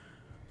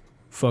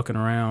fucking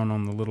around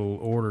on the little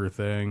order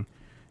thing,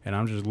 and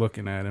I'm just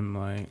looking at him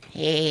like,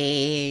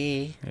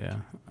 "Hey, yeah,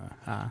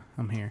 hi,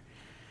 I'm here."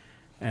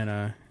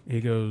 And he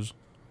goes,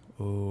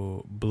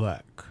 "Oh,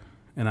 black,"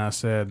 and I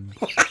said.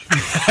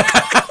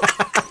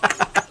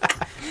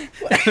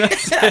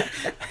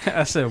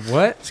 I said,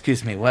 what?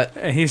 Excuse me, what?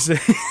 And he said,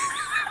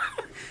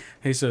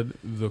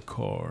 the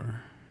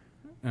car.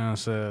 And I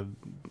said,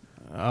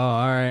 oh,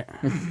 all right.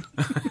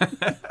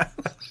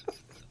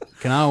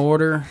 Can I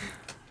order?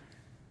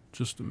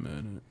 Just a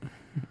minute.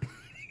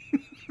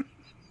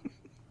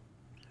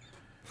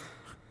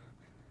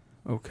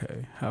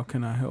 Okay, how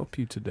can I help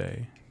you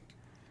today?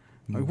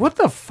 Like, what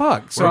the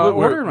fuck? So I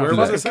ordered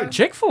my fucking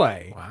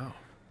Chick-fil-A. Wow.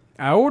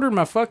 I ordered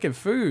my fucking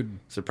food.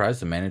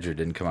 Surprised the manager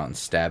didn't come out and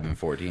stab him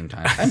 14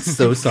 times. I'm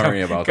so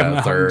sorry about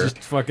that, sir. Just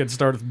fucking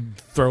started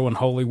throwing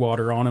holy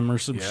water on him or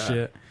some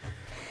shit.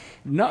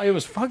 No, it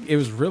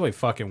was really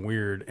fucking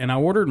weird. And I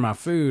ordered my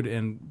food,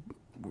 and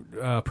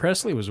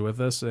Presley was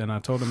with us, and I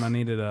told him I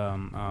needed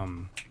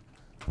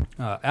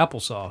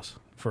applesauce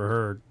for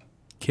her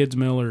kids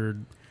meal or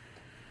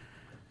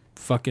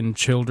fucking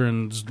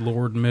children's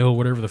Lord meal,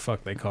 whatever the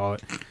fuck they call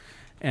it.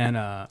 And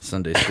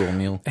Sunday school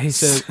meal. he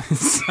said,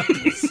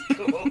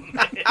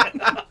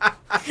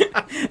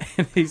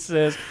 and he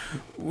says,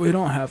 we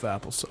don't have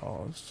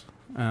applesauce.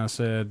 And I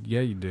said,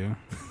 yeah, you do.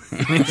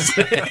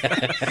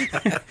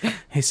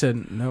 He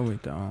said, no, we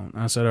don't.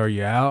 I said, are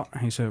you out?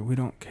 He said, we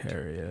don't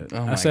carry it.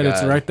 Oh I said, God.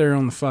 it's right there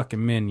on the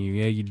fucking menu.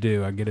 Yeah, you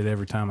do. I get it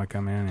every time I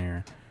come in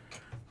here.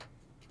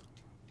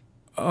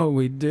 Oh,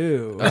 we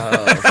do.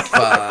 Oh,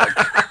 fuck.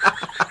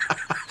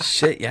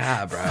 Shit,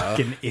 yeah, bro.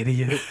 Fucking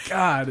idiot.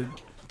 God.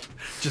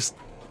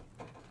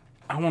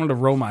 I wanted to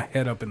roll my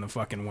head up in the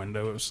fucking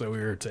window. It was so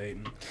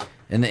irritating.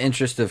 In the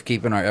interest of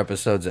keeping our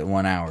episodes at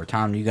 1 hour,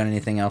 Tom, you got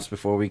anything else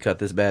before we cut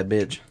this bad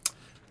bitch?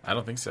 I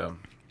don't think so.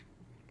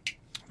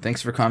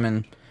 Thanks for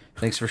coming.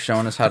 Thanks for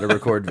showing us how to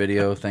record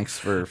video. Thanks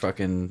for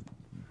fucking...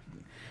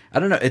 I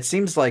don't know. It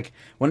seems like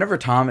whenever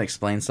Tom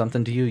explains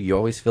something to you, you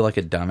always feel like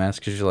a dumbass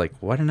because you're like,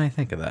 why didn't I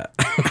think of that?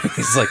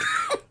 He's like...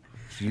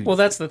 Well,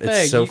 that's the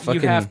thing. So You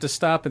have to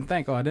stop and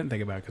think, oh, I didn't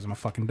think about it because I'm a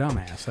fucking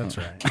dumbass. That's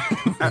right.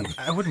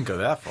 I wouldn't go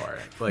that far.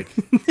 Like,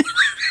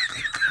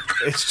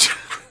 it's just,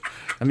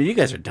 I mean, you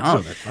guys are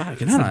dumb, but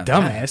fuck, It's not a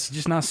dumbass. It's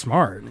just not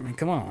smart. I mean,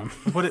 come on.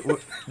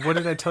 what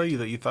did I tell you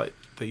that you thought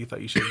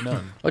you should have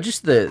known? Well,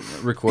 just the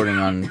recording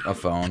on a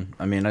phone.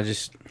 I mean,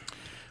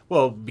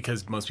 Well,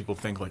 because most people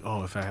think like,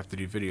 oh, if I have to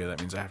do video, that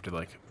means I have to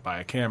like buy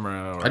a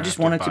camera. Or I just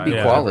want it to be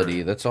Yeah.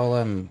 quality. That's all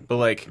I'm... But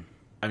like,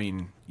 I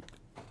mean,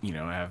 you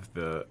know, I have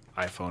the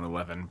iPhone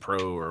 11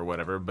 Pro or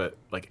whatever, but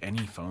like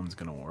any phone's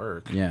gonna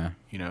work. Yeah.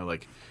 You know,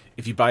 like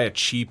if you buy a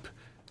cheap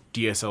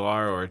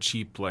DSLR or a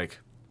cheap like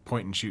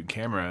point and shoot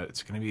camera,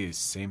 it's gonna be the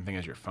same thing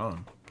as your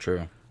phone.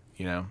 True.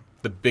 You know,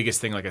 the biggest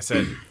thing, like I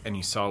said, and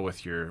you saw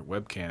with your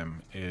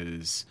webcam,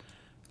 is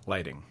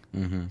lighting.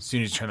 Mm-hmm. As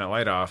soon as you turn that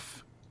light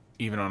off,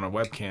 even on a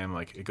webcam,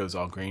 like it goes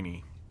all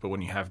grainy. But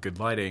when you have good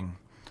lighting,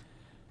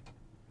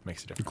 it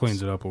makes a difference. It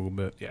cleans it up a little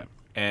bit. Yeah.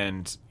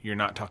 And you're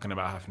not talking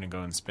about having to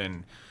go and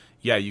spend.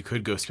 Yeah, you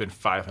could go spend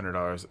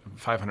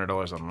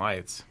 $500 on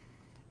lights,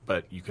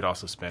 but you could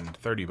also spend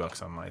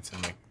 $30 on lights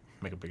and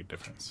make a big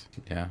difference.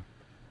 Yeah.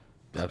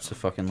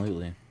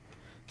 Absolutely.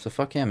 So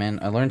fuck yeah, man.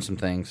 I learned some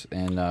things,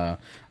 and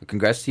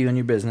congrats to you and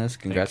your business.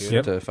 Congrats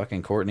you. to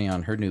fucking Courtney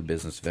on her new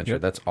business venture.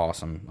 Yep. That's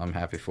awesome. I'm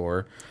happy for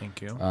her.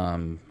 Thank you.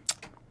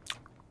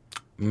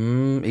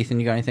 Ethan,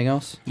 you got anything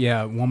else?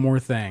 Yeah, one more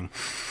thing.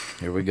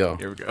 Here we go.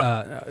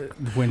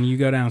 When you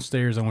go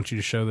downstairs, I want you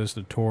to show this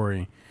to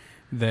Tori.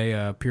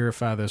 They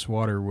purify this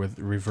water with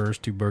reverse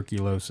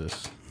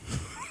tuberculosis.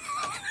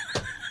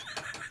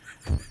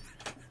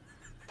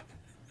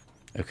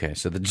 Okay,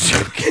 so the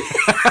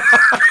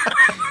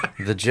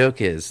joke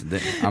is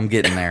that I'm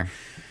getting there.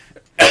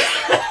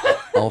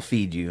 I'll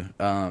feed you.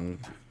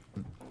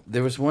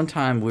 There was one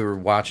time we were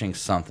watching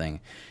something,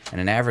 and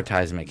an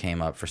advertisement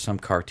came up for some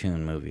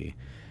cartoon movie,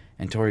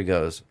 and Tori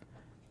goes,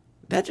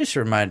 "That just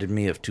reminded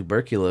me of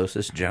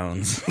Tuberculosis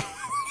Jones."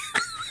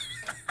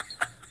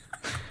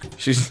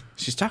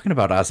 She's talking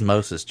about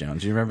Osmosis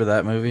Jones. You remember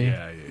that movie?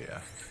 Yeah.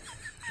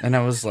 And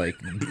I was like,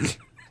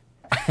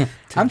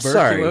 I'm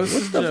sorry. What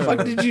Tuberculosis the Jones.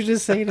 fuck did you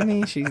just say to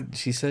me?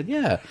 She said,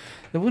 yeah.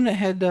 The one that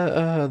had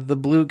the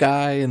blue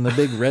guy and the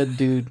big red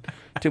dude,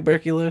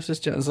 Tuberculosis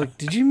Jones. I was like,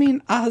 did you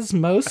mean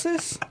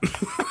Osmosis?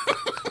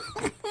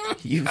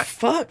 You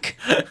fuck.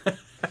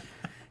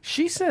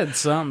 She said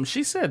something.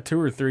 She said 2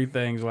 or 3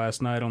 things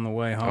last night on the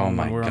way home. Oh,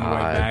 my when we were on the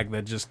way God. back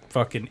that just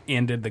fucking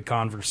ended the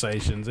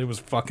conversations. It was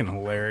fucking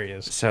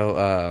hilarious.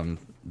 So,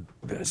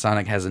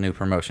 Sonic has a new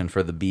promotion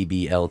for the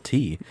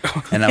BBLT.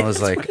 And I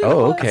was like,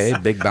 oh, okay,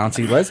 big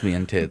bouncy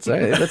lesbian tits. All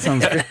right, that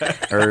sounds good.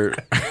 Or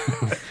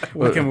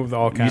We came up with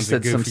all kinds you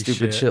of said goofy some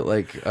stupid shit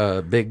like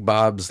Big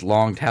Bob's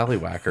long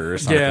tallywhacker or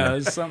something. Yeah,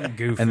 it's something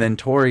goofy. And then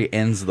Tori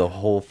ends the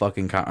whole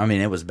fucking... I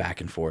mean, it was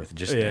back and forth.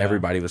 Just Yeah.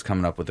 everybody was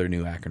coming up with their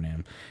new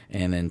acronym.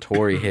 And then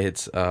Tori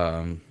hits...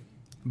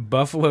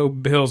 Buffalo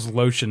Bill's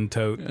lotion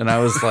tote. and I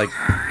was like...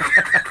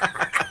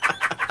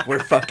 We're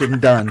fucking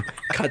done.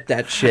 Cut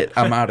that shit.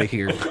 I'm out of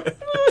here.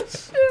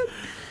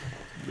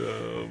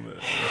 Oh,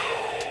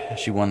 man.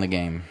 She won the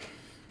game.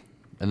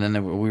 And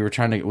then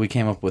we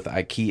came up with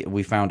IKEA.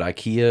 We found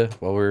IKEA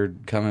while we were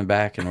coming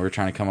back, and we were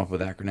trying to come up with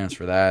acronyms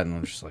for that. And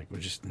we're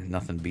just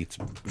nothing beats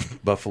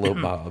Buffalo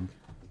Bob,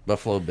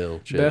 Buffalo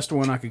Bill. Shit. Best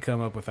one I could come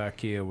up with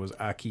IKEA was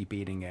I keep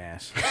eating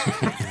ass.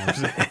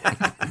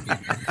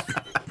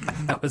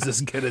 That was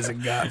as good as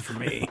it got for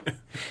me.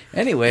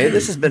 Anyway,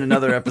 this has been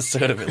another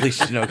episode of At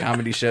Least You Know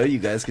Comedy Show. You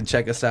guys can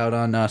check us out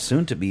on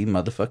soon-to-be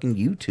motherfucking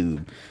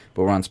YouTube.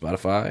 But we're on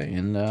Spotify.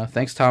 And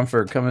thanks, Tom,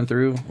 for coming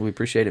through. We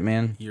appreciate it,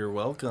 man. You're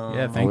welcome.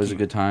 Yeah, thank Always you. a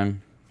good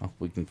time. Hope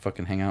we can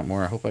fucking hang out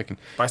more. I hope I can.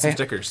 Buy some Hey,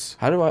 stickers.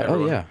 How do I?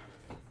 everyone. Oh, yeah.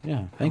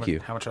 Yeah, thank you.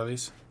 How much are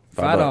these?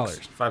 $5.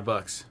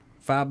 $5.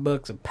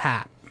 $5 a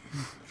pop.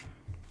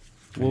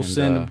 We'll And,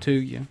 send them to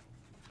you.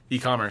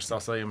 E-commerce. I'll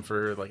sell them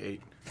for like $8.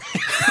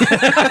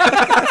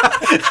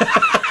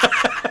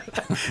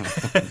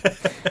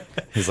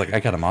 He's like, I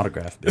got him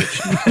autographed, bitch.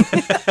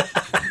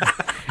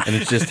 And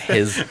it's just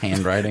his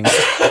handwriting.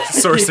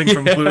 Sourcing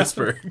from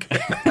Lewisburg.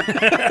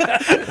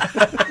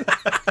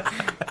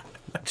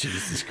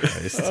 Jesus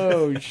Christ.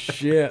 Oh,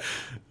 shit.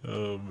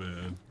 Oh,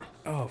 man.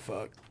 Oh,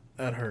 fuck.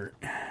 That hurt.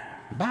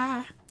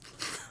 Bye.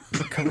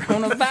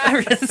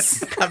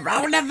 Coronavirus.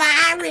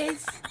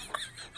 Coronavirus.